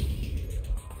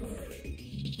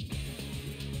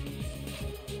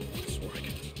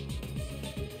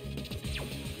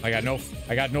 I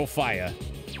got no fire.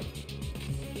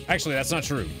 Actually, that's not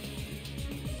true.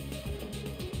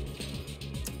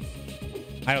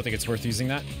 I don't think it's worth using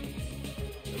that.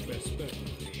 The best bet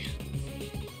would be.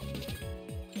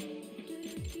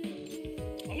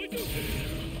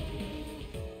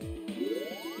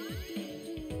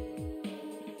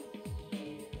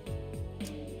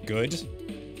 Good.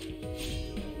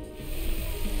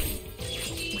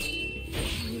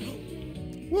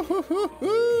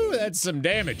 Woohoo! That's some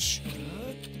damage.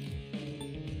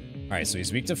 All right, so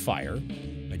he's weak to fire.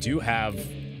 I do have...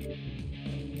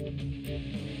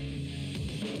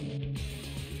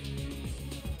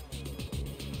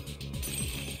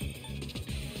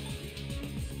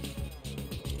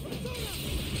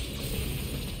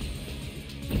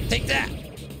 Take that!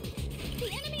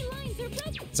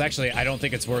 It's actually, I don't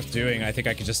think it's worth doing. I think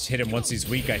I could just hit him once he's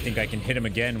weak. I think I can hit him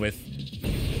again with...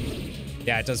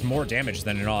 Yeah, it does more damage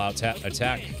than an all-out attack. I'll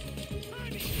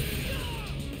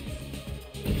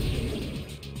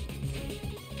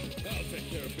take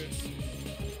care of this.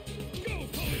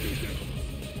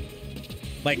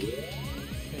 Like,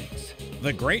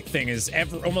 the great thing is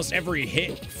almost every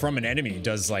hit from an enemy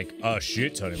does like a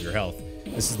shit ton of your health.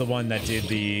 This is the one that did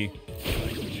the...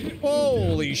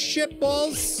 Holy shit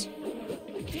balls!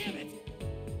 Damn it!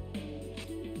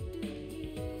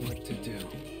 What to do?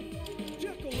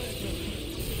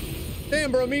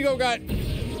 Damn, bro, Amigo got... The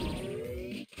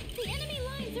enemy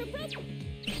lines are broken.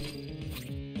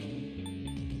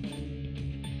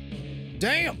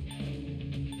 Damn!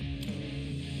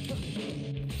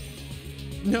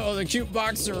 No, the cute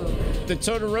boxer, the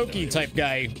Todoroki type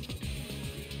guy.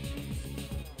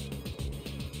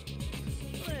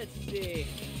 Let's see.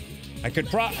 I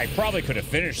probably could have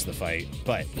finished the fight,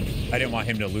 but I didn't want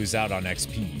him to lose out on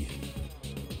XP.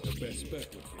 The best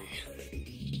bet would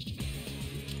be.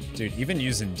 Dude, even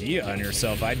using Dia on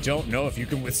yourself, I don't know if you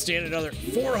can withstand another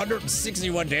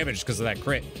 461 damage because of that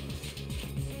crit.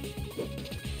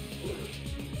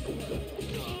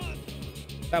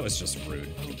 That was just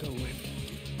rude. I'll go with.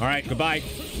 All right, goodbye.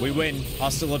 We win.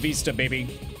 Hasta la vista,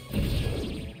 baby.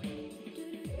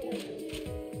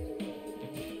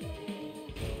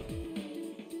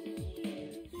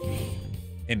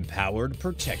 Empowered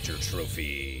Protector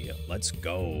Trophy. Let's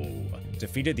go.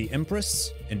 Defeated the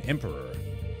Empress and Emperor.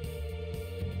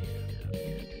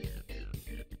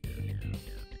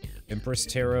 Empress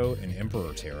Tarot and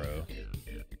Emperor Tarot.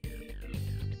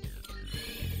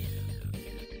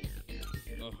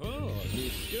 New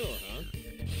skill, huh?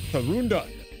 Karunda.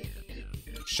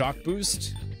 Shock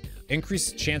boost.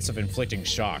 Increased chance of inflicting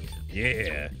shock.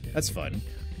 Yeah, that's fun.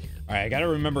 Alright, I gotta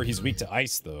remember he's weak to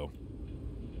ice, though.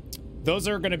 Those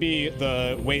are gonna be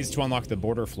the ways to unlock the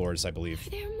border floors, I believe. Are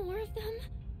there more of them?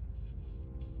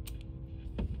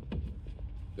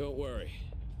 Don't worry.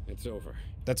 It's over.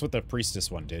 That's what the priestess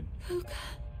one did. Fuuka,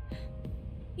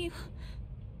 you...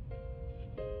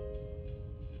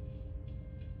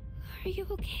 Are you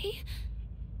okay?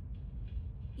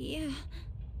 Yeah.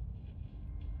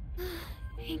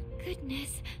 Thank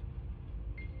goodness.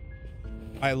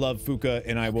 I love Fuuka,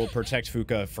 and I will protect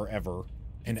Fuuka forever.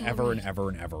 And It's ever all and right. ever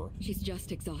and ever. She's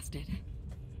just exhausted.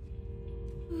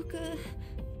 Fuuka,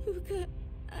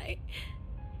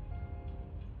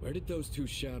 Where did those two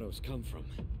shadows come from?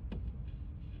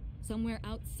 Somewhere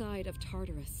outside of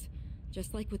Tartarus.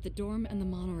 Just like with the dorm and the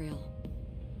monorail.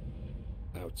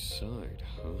 Outside,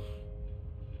 huh?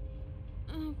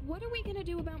 What are we gonna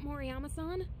do about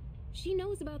Moriyama-san? She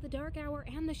knows about the Dark Hour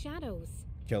and the Shadows.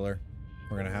 Kill her.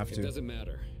 We're gonna have It to. doesn't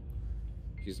matter.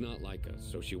 She's not like us,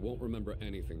 so she won't remember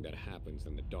anything that happens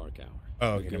in the Dark Hour. Oh,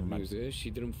 the okay, never good mind. news is she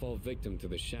didn't fall victim to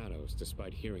the Shadows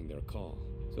despite hearing their call.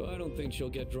 So I don't think she'll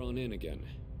get drawn in again.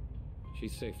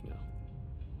 She's safe now.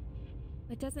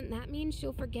 But doesn't that mean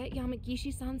she'll forget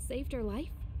Yamagishi-san saved her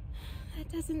life? That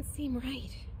doesn't seem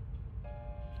right.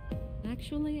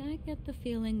 Actually, I get the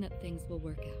feeling that things will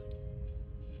work out.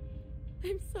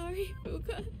 I'm sorry,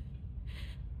 Fuuka.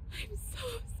 I'm so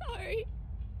sorry.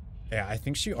 Yeah, I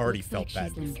think she already Looks felt like bad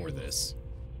she's learned before her this.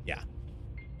 Yeah.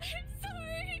 I'm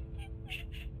sorry.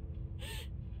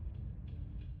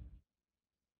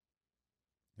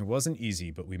 It wasn't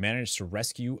easy, but we managed to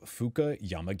rescue Fuuka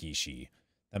Yamagishi.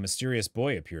 That mysterious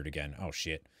boy appeared again. Oh,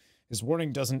 shit. His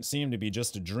warning doesn't seem to be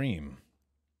just a dream.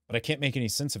 But I can't make any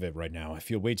sense of it right now. I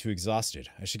feel way too exhausted.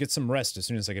 I should get some rest as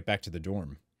soon as I get back to the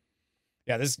dorm.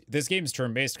 Yeah, this game's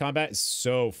turn-based combat is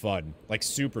so fun. Like,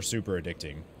 super, super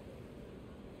addicting.